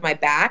flare up with my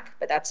back,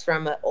 but that's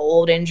from an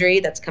old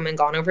injury that's come and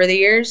gone over the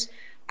years,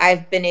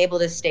 I've been able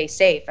to stay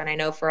safe. And I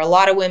know for a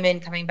lot of women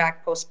coming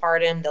back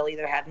postpartum, they'll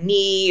either have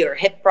knee or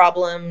hip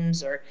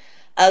problems or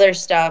other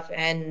stuff.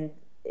 And,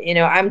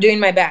 I'm doing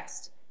my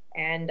best.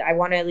 And I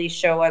want to at least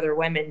show other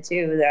women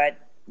too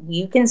that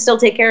you can still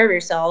take care of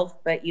yourself,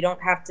 but you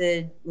don't have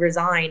to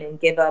resign and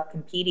give up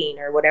competing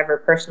or whatever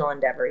personal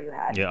endeavor you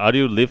had. Yeah. Are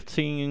you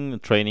lifting,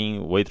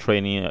 training, weight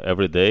training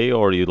every day,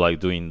 or are you like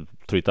doing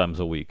 3 times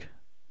a week?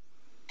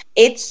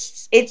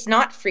 It's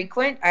not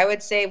frequent. I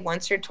would say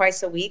once or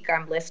twice a week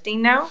I'm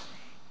lifting now,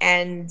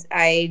 and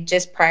I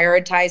just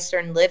prioritize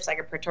certain lifts. I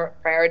could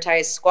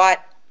prioritize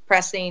squat,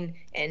 pressing,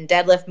 and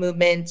deadlift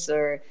movements,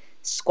 or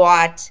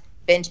squat,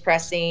 bench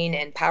pressing,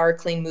 and power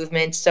clean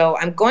movements. So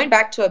I'm going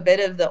back to a bit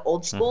of the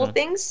old school Hmm.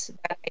 things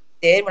that I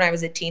did when I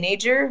was a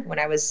teenager, when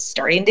I was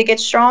starting to get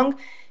strong,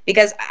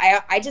 because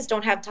I just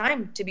don't have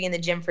time to be in the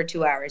gym for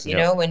 2 hours. You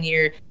Yeah. know, when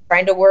you're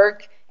trying to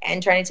work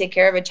and trying to take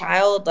care of a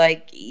child,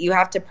 like you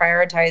have to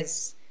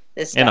prioritize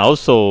this And stuff.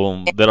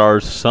 also, there are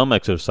some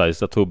exercises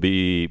that will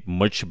be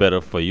much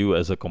better for you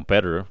as a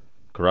competitor,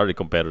 karate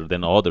competitor,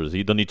 than others.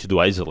 You don't need to do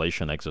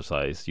isolation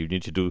exercise. You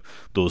need to do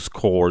those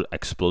core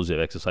explosive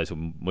exercises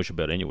much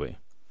better anyway.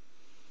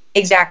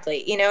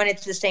 Exactly. You know, and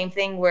it's the same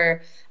thing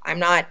where I'm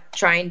not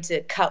trying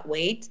to cut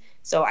weight.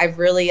 So I've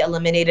really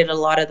eliminated a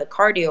lot of the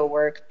cardio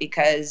work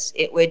because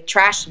it would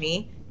trash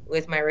me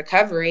with my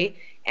recovery.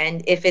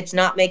 And if it's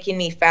not making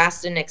me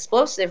fast and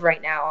explosive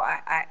right now,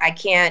 I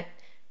can't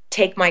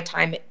take my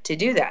time to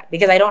do that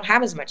because I don't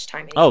have as much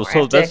time Oh, anymore. I so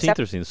have to that's accept.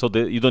 interesting. So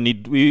you don't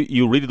need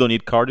you really don't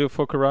need cardio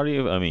for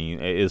karate. I mean,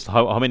 is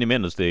how many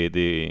minutes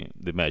the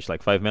match?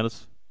 Like 5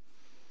 minutes?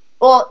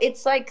 Well,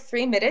 it's like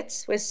 3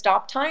 minutes with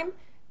stop time.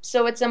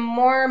 So it's a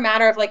more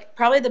matter of like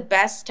probably the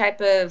best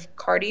type of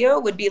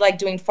cardio would be like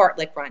doing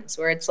fartlek runs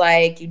where it's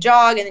like you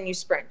jog and then you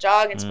sprint,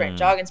 jog and sprint, Mm,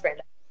 jog and sprint,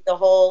 the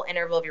whole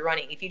interval of your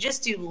running. If you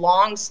just do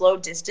long, slow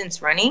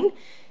distance running,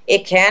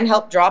 it can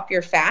help drop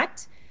your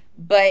fat,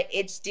 but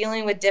it's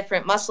dealing with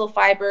different muscle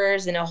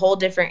fibers and a whole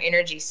different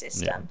energy yeah.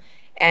 system.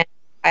 And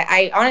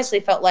I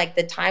honestly felt like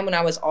the time when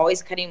I was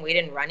always cutting weight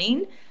and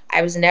running,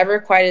 I was never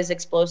quite as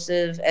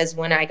explosive as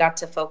when I got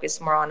to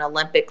focus more on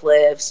Olympic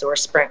lifts or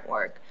sprint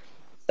work.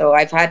 So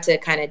I've had to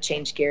kind of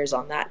change gears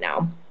on that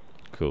now.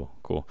 Cool,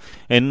 cool.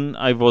 And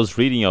I was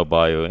reading your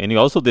bio, and you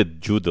also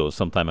did judo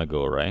some time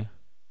ago, right?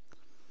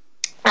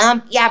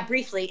 Yeah,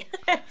 briefly.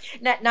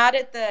 Not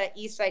at the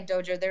East Side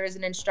Dojo. There was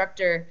an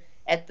instructor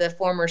at the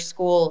former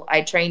school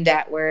I trained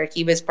at where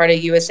he was part of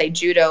USA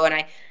Judo,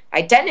 and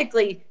I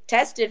technically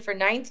tested for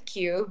ninth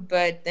Q,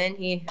 but then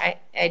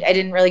I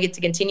didn't really get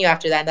to continue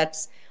after that.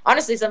 That's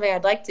honestly something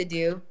I'd like to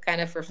do, kind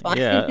of for fun.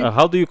 Yeah. But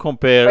How do you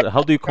compare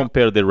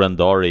the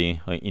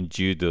randori in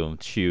judo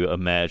to a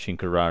match in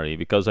karate?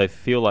 Because I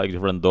feel like the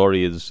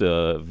randori is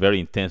very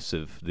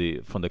intensive.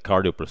 The from the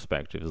cardio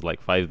perspective, it's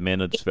like 5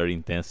 minutes, very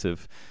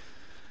intensive.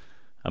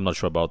 I'm not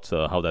sure about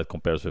how that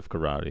compares with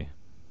karate.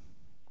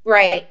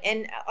 right,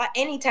 and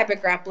any type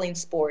of grappling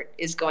sport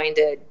is going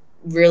to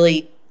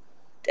really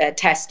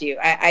test you.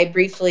 I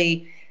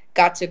briefly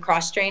got to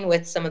cross train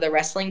with some of the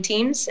wrestling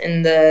teams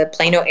in the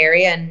Plano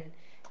area and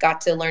got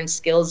to learn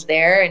skills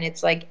there. And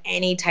it's like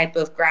any type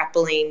of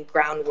grappling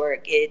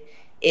groundwork,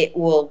 it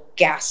will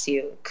gas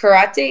you.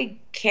 Karate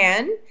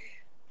can,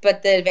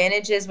 but the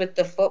advantages with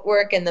the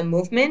footwork and the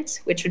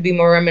movement, which would be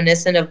more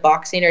reminiscent of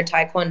boxing or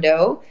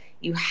taekwondo,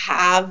 you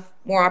have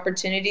more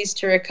opportunities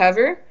to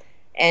recover.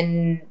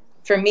 And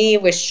for me,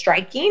 with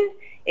striking,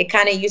 it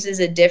kind of uses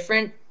a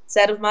different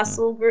set of Mm.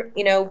 muscle,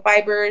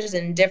 fibers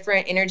and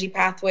different energy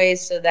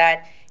pathways, so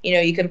that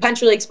you can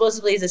punch really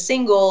explosively as a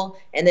single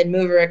and then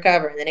move or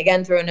recover, and then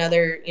again throw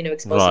another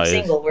explosive Right,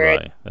 single.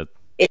 Where right.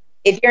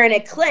 if you're in a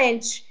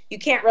clinch, you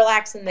can't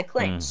relax in the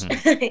clinch.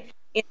 Hmm.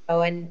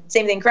 And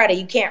same thing karate,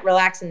 you can't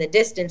relax in the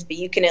distance, but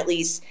you can at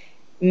least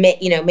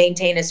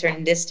maintain a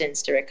certain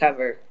distance to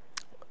recover.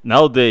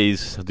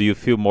 Nowadays, do you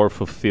feel more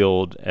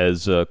fulfilled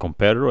as a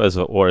competitor,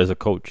 or as a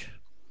coach?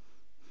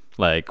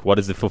 Like, what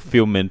is the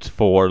fulfillment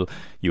for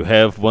you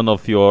have one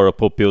of your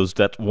pupils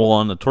that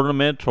won a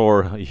tournament,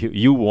 or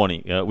you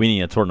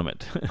winning a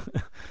tournament?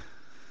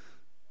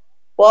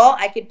 Well,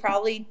 I could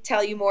probably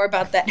tell you more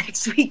about that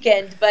next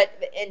weekend,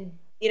 but and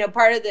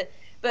part of the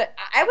but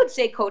I would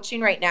say coaching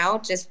right now,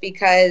 just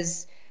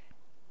because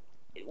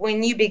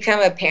when you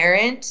become a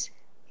parent,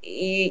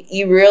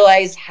 you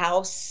realize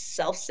how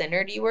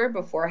self-centered you were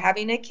before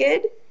having a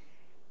kid,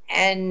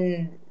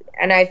 and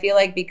I feel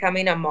like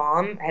becoming a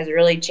mom has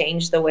really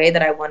changed the way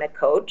that I want to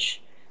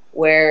coach.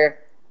 Where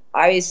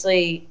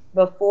obviously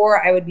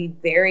before I would be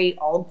very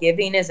all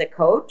giving as a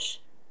coach,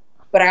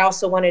 but I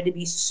also wanted to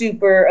be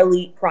super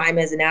elite prime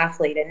as an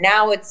athlete. And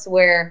now it's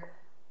where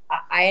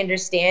I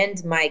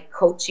understand my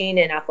coaching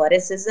and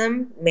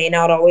athleticism may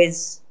not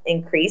always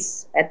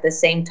increase at the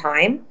same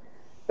time,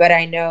 but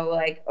I know,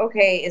 like,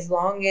 okay, as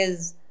long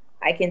as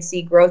I can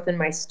see growth in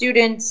my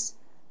students,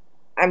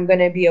 I'm going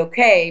to be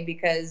okay,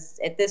 because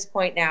at this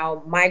point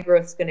now, my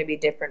growth is going to be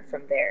different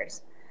from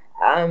theirs.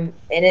 And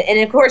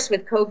of course,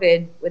 with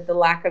COVID, with the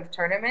lack of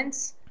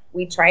tournaments,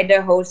 we tried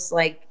to host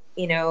like,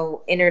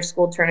 inter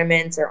school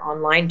tournaments or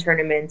online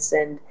tournaments.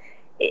 And,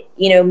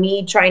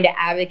 me trying to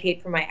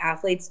advocate for my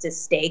athletes to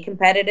stay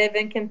competitive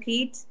and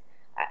compete,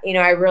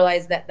 I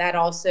realized that that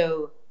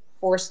also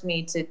forced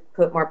me to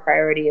put more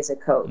priority as a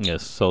coach.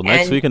 Yes. So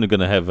next And weekend you're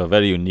gonna have a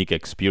very unique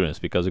experience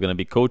because you're gonna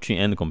be coaching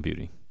and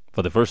competing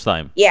for the first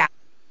time. yeah,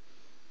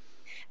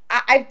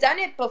 I've done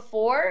it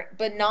before,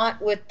 but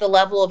not with the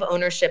level of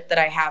ownership that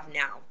I have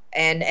now.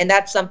 And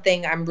that's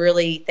something I'm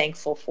really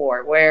thankful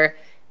for. Where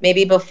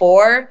maybe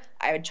before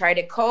I would try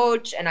to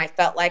coach and I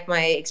felt like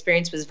my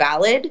experience was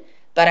valid,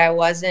 but I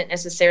wasn't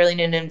necessarily in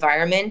an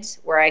environment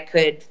where I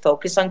could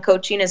focus on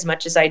coaching as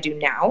much as I do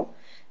now.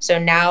 So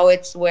now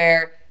it's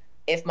where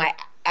if my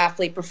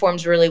athlete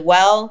performs really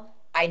well,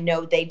 I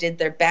know they did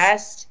their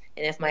best.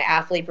 And if my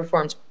athlete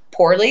performs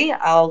poorly,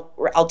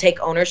 I'll take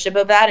ownership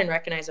of that and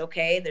recognize,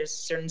 okay, there's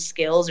certain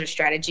skills or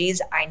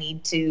strategies I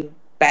need to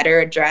better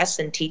address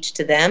and teach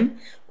to them,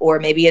 or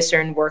maybe a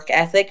certain work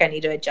ethic I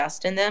need to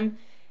adjust in them.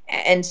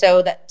 And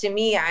so that, to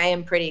me, I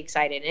am pretty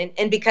excited.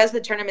 And because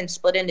the tournament's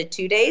split into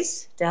 2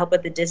 days to help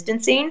with the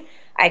distancing,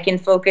 I can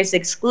focus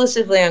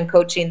exclusively on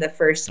coaching the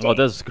first Oh,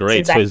 day. that's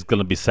great. So it's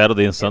gonna be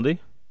Saturday and Sunday.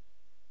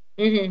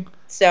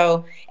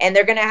 So, and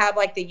they're going to have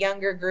like the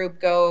younger group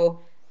go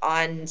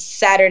on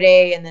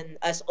Saturday, and then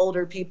us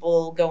older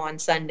people go on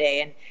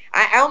Sunday. And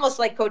I almost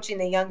like coaching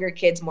the younger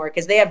kids more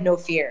because they have no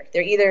fear.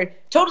 They're either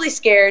totally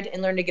scared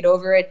and learn to get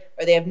over it,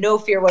 or they have no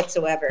fear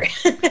whatsoever.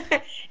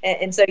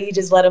 And so you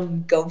just let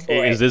them go for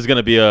it. Is this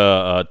gonna be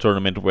a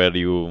tournament where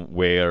you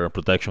wear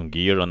protection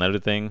gear and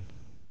everything?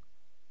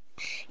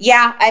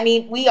 Yeah, I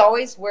mean, we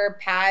always wear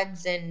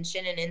pads and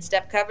shin and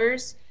instep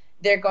covers.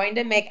 They're going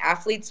to make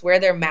athletes wear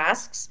their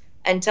masks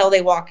until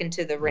they walk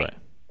into the ring. Right.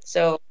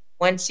 So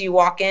once you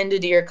walk in to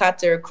do your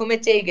kata or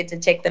kumite, you get to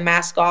take the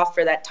mask off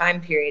for that time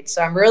period.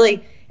 So I'm really,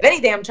 if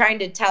anything, I'm trying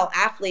to tell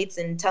athletes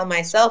and tell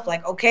myself,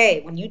 like,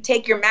 okay, when you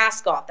take your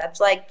mask off, that's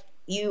like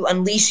you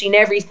unleashing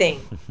everything,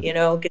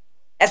 'cause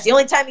that's the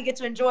only time you get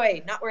to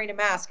enjoy not wearing a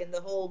mask in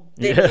the whole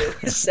venue.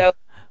 Yeah. So,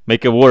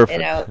 Make it worth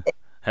it.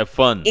 Have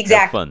fun. Exactly.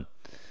 Have fun.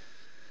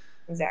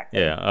 Exactly.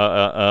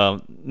 Yeah.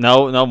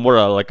 Now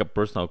more like a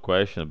personal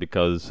question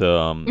because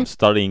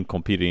starting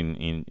competing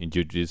in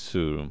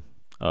jiu-jitsu,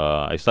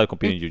 I started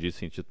competing in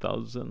jiu-jitsu in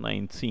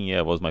 2019. Yeah,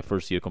 it was my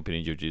first year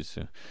competing in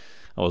jiu-jitsu.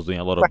 I was doing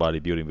a lot of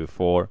bodybuilding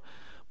before,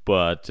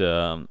 but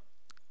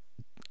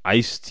I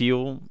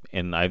still,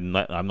 and I'm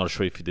not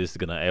sure if this is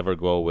gonna ever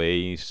go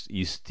away.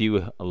 You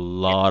still a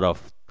lot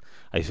of,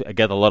 I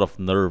get a lot of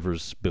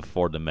nervous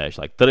before the match.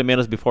 Like 30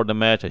 minutes before the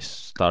match, I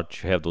start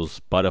to have those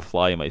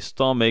butterfly in my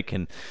stomach,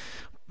 and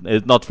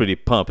it's not really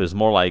pump. It's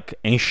more like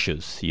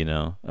anxious,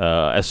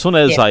 As soon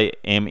as I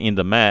am in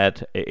the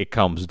mat, it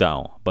calms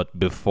down. But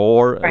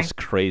before, it's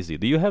crazy.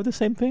 Do you have the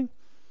same thing?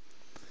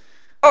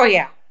 Oh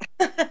yeah.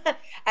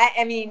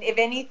 I mean, if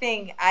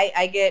anything,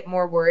 I get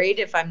more worried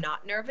if I'm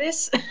not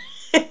nervous,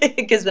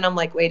 because then I'm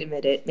like, wait a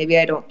minute, maybe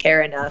I don't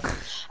care enough.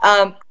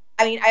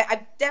 I mean,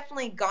 I've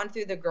definitely gone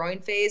through the growing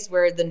phase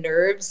where the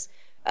nerves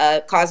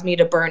cause me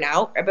to burn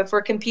out right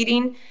before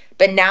competing.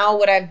 But now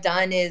what I've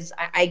done is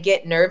I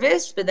get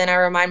nervous, but then I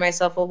remind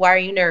myself, well, why are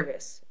you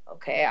nervous?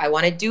 Okay, I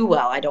want to do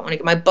well. I don't want to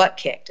get my butt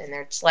kicked. And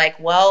it's like,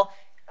 well,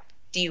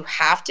 do you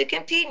have to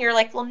compete? And you're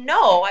like, well,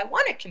 no, I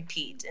want to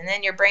compete. And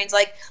then your brain's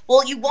like,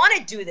 well, you want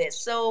to do this,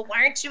 so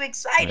why aren't you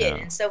excited? Yeah.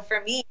 And so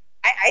for me,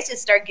 I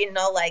just start getting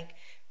all like,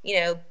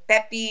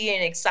 peppy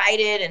and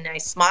excited, and I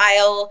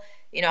smile.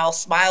 I'll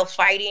smile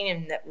fighting,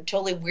 and that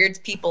totally weirds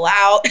people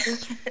out.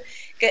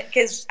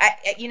 Because,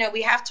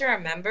 we have to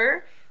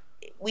remember,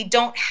 we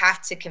don't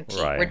have to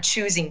compete. Right. We're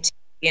choosing to,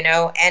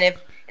 and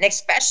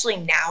especially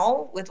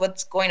now with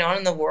what's going on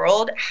in the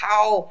world,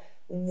 how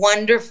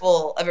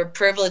wonderful of a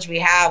privilege we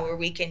have where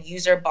we can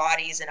use our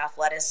bodies and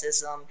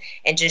athleticism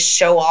and just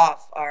show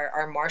off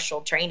our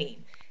martial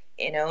training.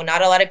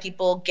 Not a lot of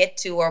people get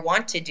to or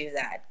want to do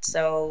that.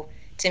 So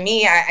to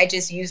me, I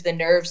just use the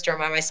nerves to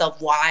remind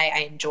myself why I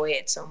enjoy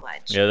it so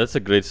much. Yeah, that's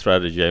a great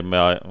strategy.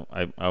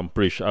 I'm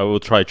pretty sure I will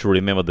try to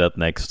remember that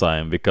next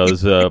time,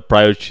 because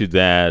prior to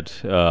that,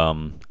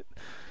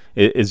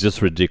 it's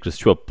just ridiculous,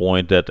 to a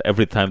point that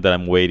every time that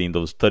I'm waiting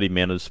those 30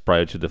 minutes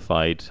prior to the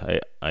fight,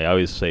 I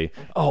always say,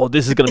 oh,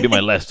 this is going to be my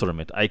last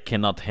tournament. I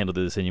cannot handle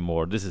this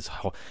anymore. This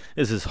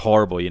is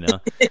horrible,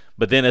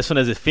 But then as soon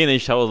as it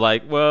finished, I was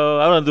like, well,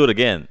 I want to do it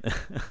again.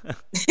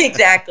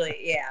 Exactly,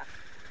 yeah.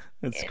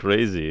 It's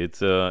crazy. It's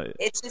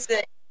just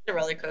a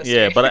roller coaster.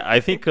 Yeah, but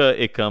I think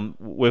it come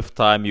with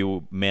time.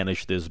 You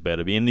manage this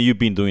better, and you've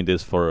been doing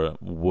this for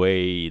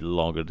way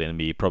longer than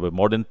me. Probably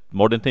more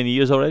than 10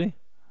 years already.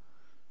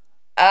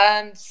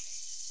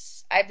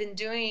 I've been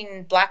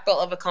doing black belt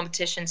level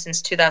competition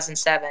since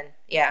 2007.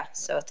 Yeah,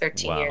 so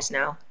 13 years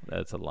now.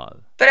 That's a lot.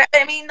 But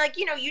I mean, like,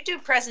 you do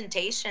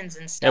presentations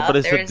and stuff. Yeah, but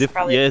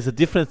it's a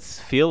different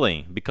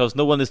feeling, because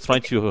no one is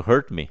trying to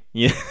hurt me.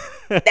 Yeah.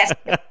 That's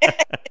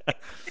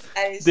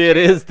there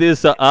is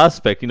this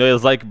aspect,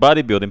 it's like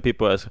bodybuilding.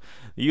 People ask,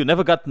 you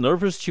never got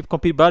nervous to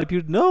compete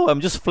bodybuilding? No, I'm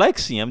just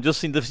flexing. I'm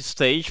just in the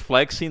stage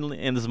flexing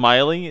and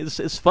smiling.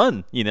 It's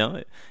fun,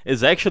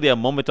 It's actually a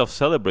moment of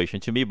celebration.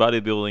 To me,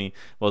 bodybuilding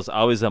was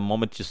always a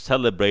moment to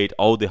celebrate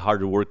all the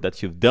hard work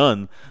that you've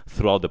done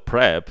throughout the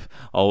prep,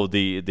 all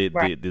the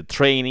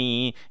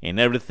training and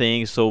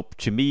everything. So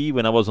to me,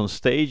 when I was on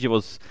stage, it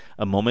was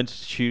a moment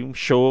to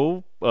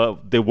show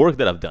the work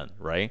that I've done,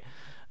 right?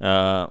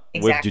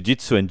 Exactly. With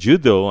jiu-jitsu and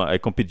judo, I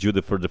compete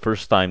judo for the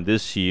first time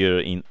this year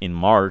in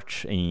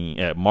March,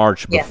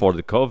 before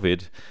the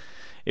COVID.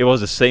 It was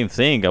the same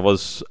thing. I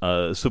was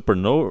super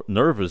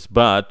nervous,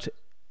 but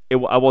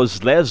I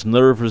was less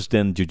nervous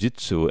than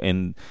jiu-jitsu,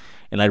 and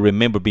I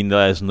remember being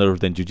less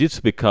nervous than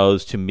jiu-jitsu,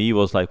 because to me it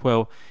was like,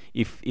 well,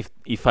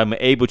 if I'm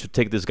able to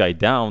take this guy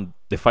down,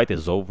 the fight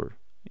is over.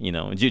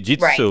 In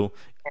jiu-jitsu, right.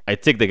 I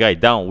take the guy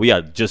down, we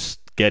are just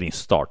getting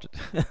started.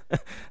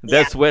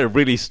 That's where it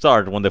really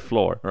started, on the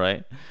floor,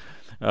 right?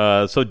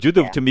 So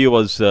judo Yeah. to me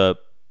was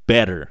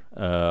better.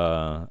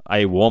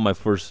 I won my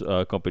first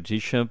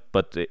competition,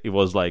 but it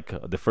was like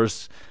the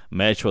first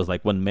match was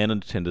like 1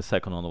 minute, and the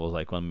second one was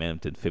like 1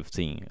 minute and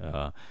 15.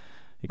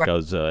 Right.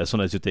 Because as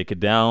soon as you take it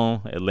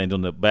down, it land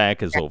on the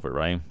back, it's over,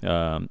 right?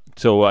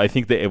 So I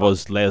think that it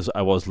was less.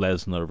 I was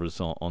less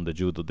nervous on the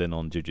judo than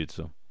on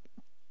jiu-jitsu.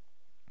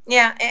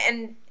 Yeah,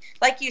 and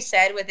like you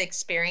said, with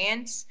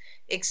experience,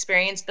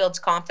 experience builds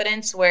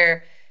confidence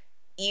where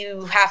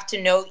you have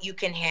to know you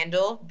can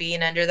handle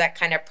being under that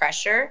kind of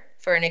pressure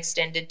for an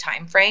extended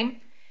time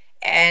frame.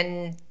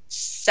 And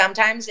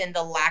sometimes in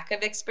the lack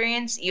of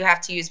experience, you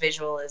have to use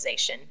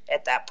visualization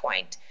at that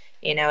point,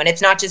 and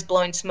it's not just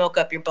blowing smoke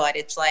up your butt.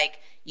 It's like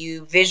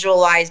you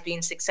visualize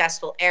being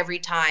successful every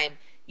time.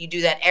 You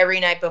do that every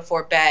night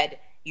before bed.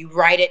 You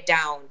write it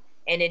down,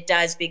 and it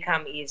does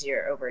become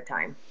easier over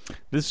time.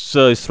 This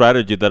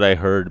strategy that I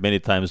heard many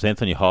times,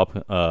 Anthony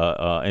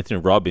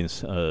Robbins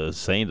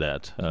saying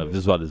that Mm-hmm.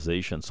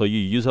 visualization. So you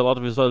use a lot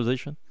of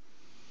visualization.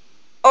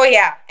 Oh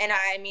yeah, and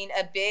I mean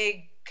a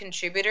big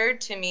contributor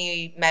to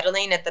me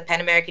medaling at the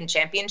Pan American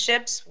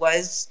Championships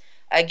was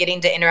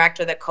getting to interact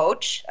with a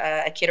coach,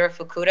 Akira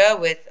Fukuda,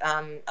 with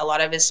a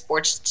lot of his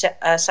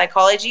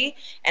psychology,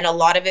 and a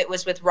lot of it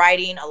was with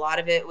writing, a lot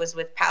of it was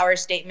with power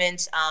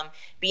statements,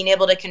 being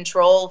able to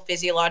control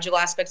physiological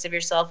aspects of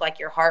yourself, like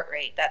your heart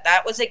rate.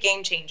 That was a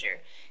game changer.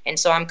 And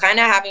so I'm kind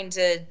of having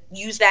to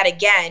use that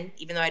again,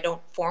 even though I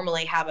don't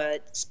formally have a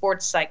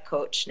sports psych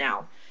coach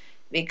now,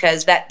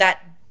 because that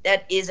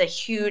is a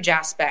huge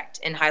aspect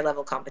in high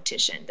level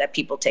competition that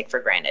people take for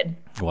granted.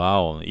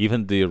 Wow,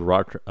 even the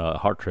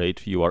heart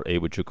rate you are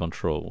able to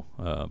control,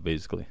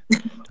 basically.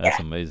 That's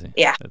Yeah. amazing.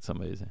 Yeah. That's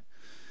amazing.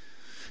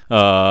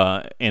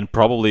 And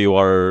probably you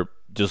are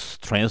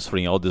just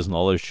transferring all this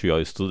knowledge to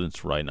your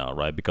students right now,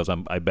 right? Because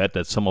I bet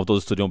that some of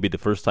those students will be the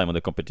first time in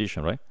the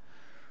competition, right?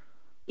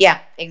 Yeah,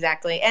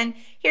 exactly. And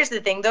here's the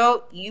thing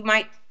though, you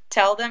might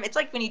tell them, it's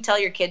like when you tell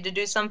your kid to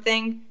do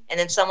something and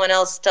then someone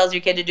else tells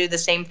your kid to do the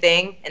same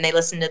thing and they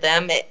listen to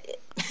them.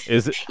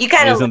 Is it, You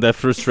kind of, isn't that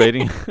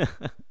frustrating?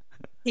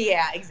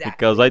 yeah, Because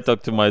exactly. I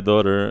talked to my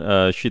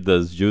daughter, she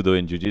does judo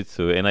and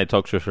jiu-jitsu, and I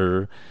talked to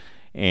her,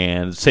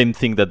 and same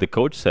thing that the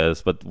coach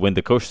says, but when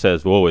the coach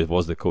says, "Whoa, it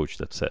was the coach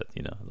that said,"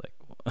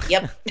 like,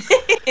 Yep.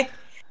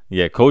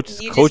 yeah,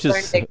 You just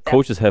learn coaches to accept.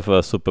 coaches have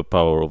a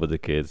superpower over the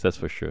kids, that's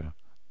for sure.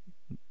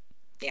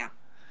 Yeah,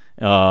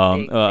 I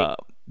Um, agree. uh,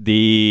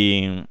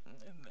 the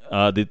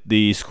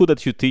the school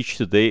that you teach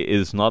today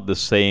is not the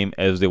same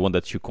as the one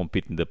that you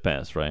compete in the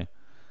past, right?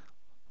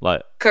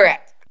 Like,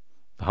 Correct.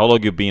 how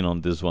long you been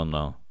on this one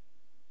now?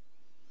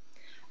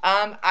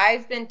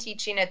 I've been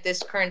teaching at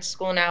this current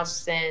school now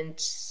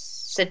since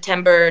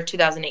September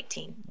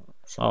 2018.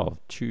 So, Oh,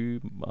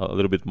 a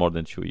little bit more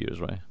than 2 years,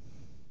 right?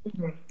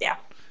 yeah.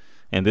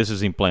 And this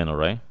is in Plano,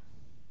 right?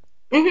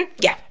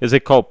 Yeah. Is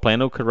it called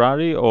Plano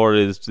Karate or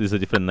is a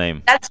different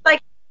name? That's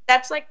like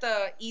that's like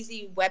the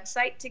easy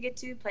website to get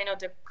to,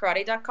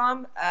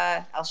 planokarate.com.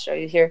 I'll show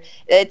you here.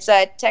 It's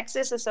a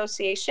Texas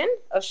Association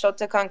of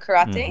Shotokan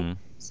Karate. Mm-hmm.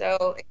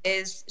 So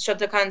is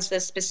Shotokan's the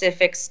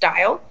specific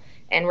style,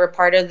 and we're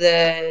part of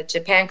the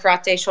Japan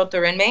Karate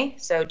Shotorenmei,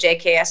 so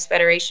JKS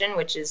Federation,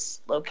 which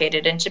is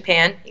located in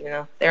Japan, even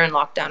though they're in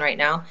lockdown right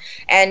now.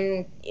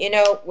 And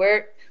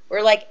we're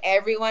like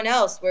everyone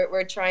else.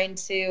 We're trying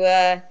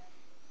to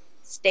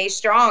stay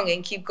strong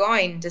and keep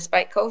going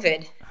despite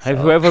COVID. Have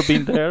you So ever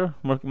been there,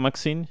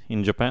 Maxine,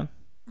 in Japan?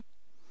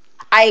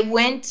 I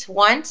went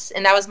once,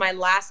 and that was my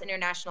last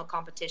international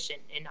competition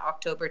in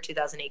October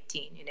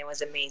 2018, and it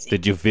was amazing.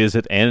 Did you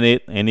visit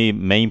any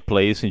main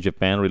place in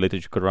Japan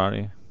related to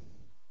karate?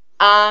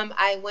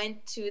 I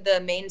went to the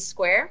main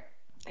square.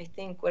 I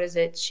think, what is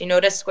it,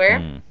 Shinoda Square,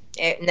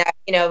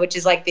 Hmm. which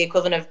is like the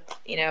equivalent of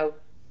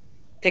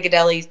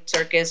Piccadilly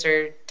Circus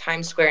or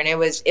Times Square, and it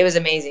was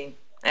amazing.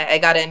 I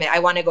gotta admit, I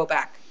want to go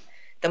back.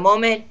 The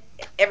moment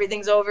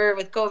everything's over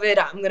with COVID,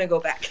 I'm gonna go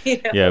back.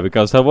 Yeah,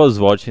 because I was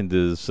watching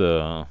this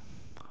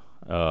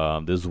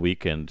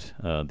weekend,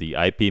 the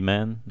IP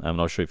Man. I'm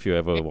not sure if you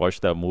ever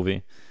watched that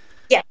movie.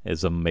 Yeah,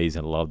 It's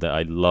amazing. Love that.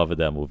 I love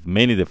that movie.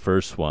 Mainly the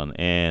first one,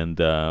 and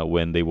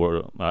when they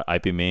were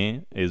IP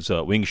Man is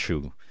Wing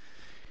Chun,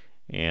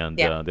 and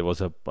yeah, there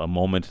was a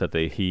moment that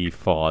he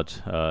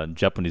fought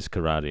Japanese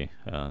karate,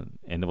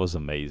 and it was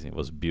amazing. It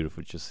was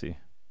beautiful to see.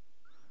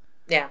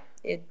 yeah.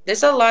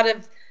 There's a lot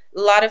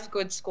of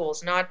good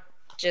schools, not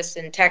just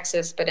in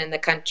Texas, but in the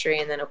country,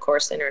 and then of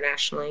course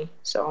internationally.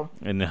 So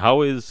And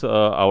how is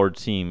our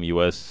team,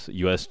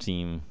 US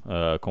team,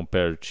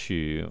 compared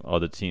to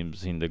other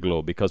teams in the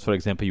globe? Because, for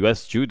example,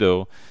 US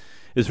Judo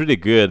is really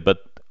good, but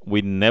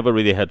we never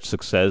really had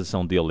success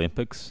on the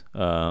Olympics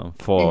mhm.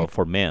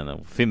 for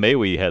men. Female,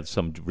 we had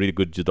some really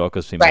good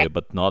judokas female, Right,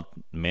 but not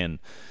men.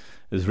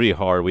 It's really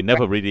hard. We right.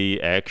 never really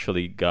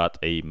actually got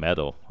a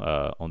medal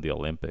on the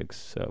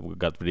Olympics. We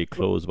got really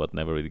close, but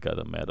never really got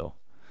a medal.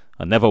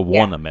 I never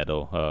won Yeah. a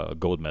medal, a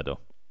gold medal.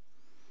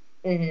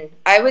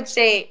 I would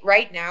say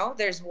right now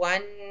there's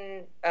one.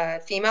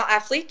 female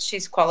athlete.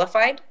 She's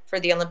qualified for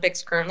the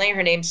Olympics currently.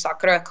 Her name's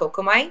Sakura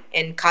Kokomai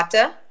in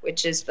kata,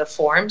 which is the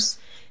forms.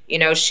 You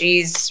know,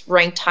 she's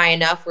ranked high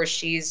enough where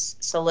she's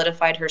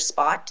solidified her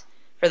spot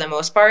for the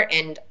most part.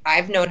 And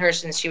I've known her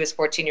since she was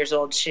 14 years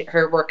old.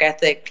 Her work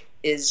ethic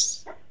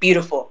is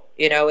beautiful.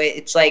 You know,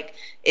 it's like,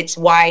 it's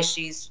why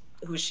she's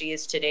who she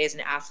is today as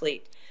an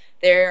athlete.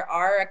 There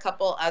are a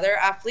couple other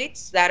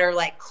athletes that are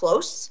like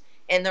close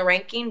in the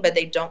ranking, but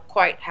they don't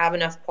quite have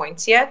enough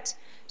points yet.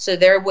 So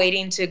they're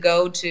waiting to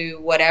go to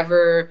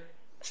whatever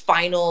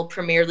final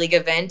Premier League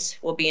event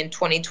will be in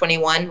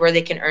 2021 where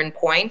they can earn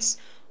points,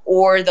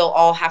 or they'll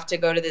all have to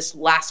go to this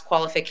last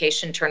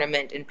qualification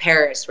tournament in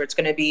Paris where it's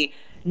going to be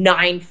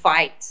 9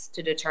 fights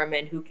to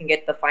determine who can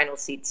get the final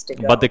seats to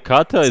go. But the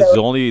kata is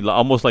only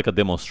almost like a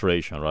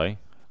demonstration, right?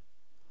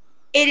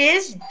 It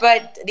is,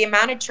 but the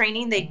amount of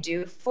training they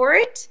do for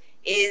it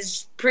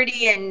is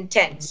pretty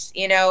intense,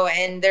 you know,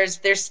 and there's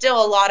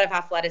still a lot of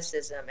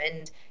athleticism.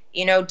 And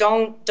you know,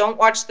 don't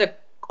watch the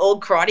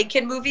old Karate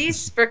Kid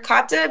movies for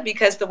kata,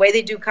 because the way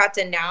they do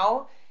kata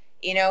now,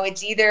 you know,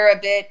 it's either a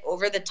bit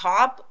over the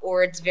top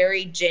or it's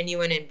very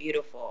genuine and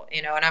beautiful,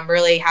 you know. And I'm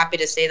really happy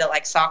to say that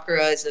like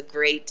Sakura is a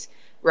great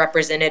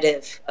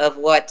representative of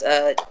what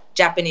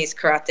Japanese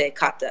karate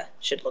kata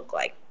should look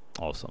like.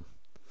 Awesome.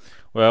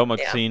 Well,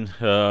 Maxine,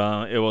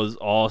 it was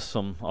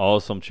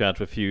awesome chat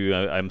with you.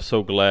 I'm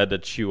so glad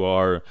that you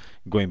are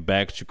going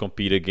back to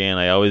compete again.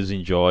 I always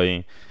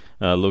enjoy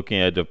looking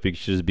at the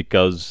pictures,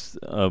 because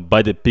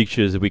by the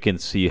pictures we can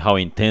see how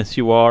intense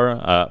you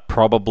are,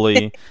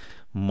 probably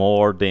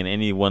more than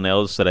anyone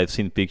else that I've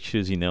seen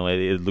pictures. You know,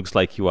 it looks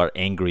like you are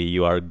angry.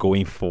 You are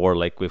going for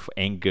like with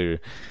anger.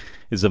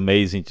 It's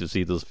amazing to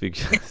see those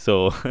pictures.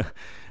 So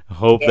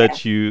hope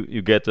that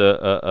you get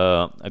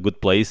a good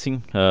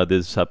placing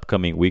this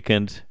upcoming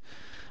weekend.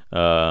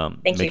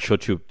 Make sure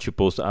to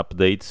post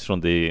updates from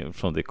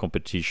the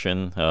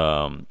competition,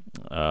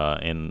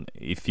 and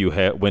if you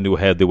have, when you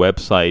have the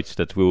website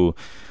that will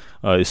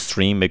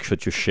stream, make sure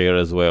to share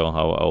as well.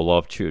 I would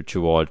love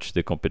to watch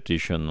the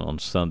competition on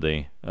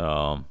Sunday.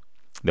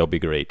 That'll be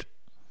great.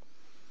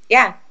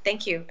 Yeah,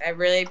 thank you. I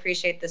really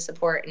appreciate the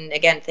support, and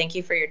again, thank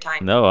you for your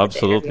time. No,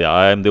 absolutely.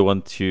 I am the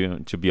one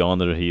to be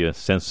honored here.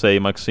 Sensei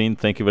Maxine,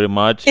 thank you very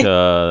much.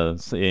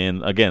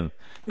 And again,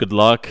 good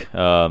luck,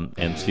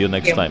 and see you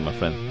next time, my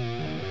friend.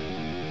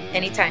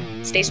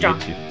 Anytime. Stay strong.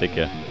 You too. Take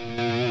care.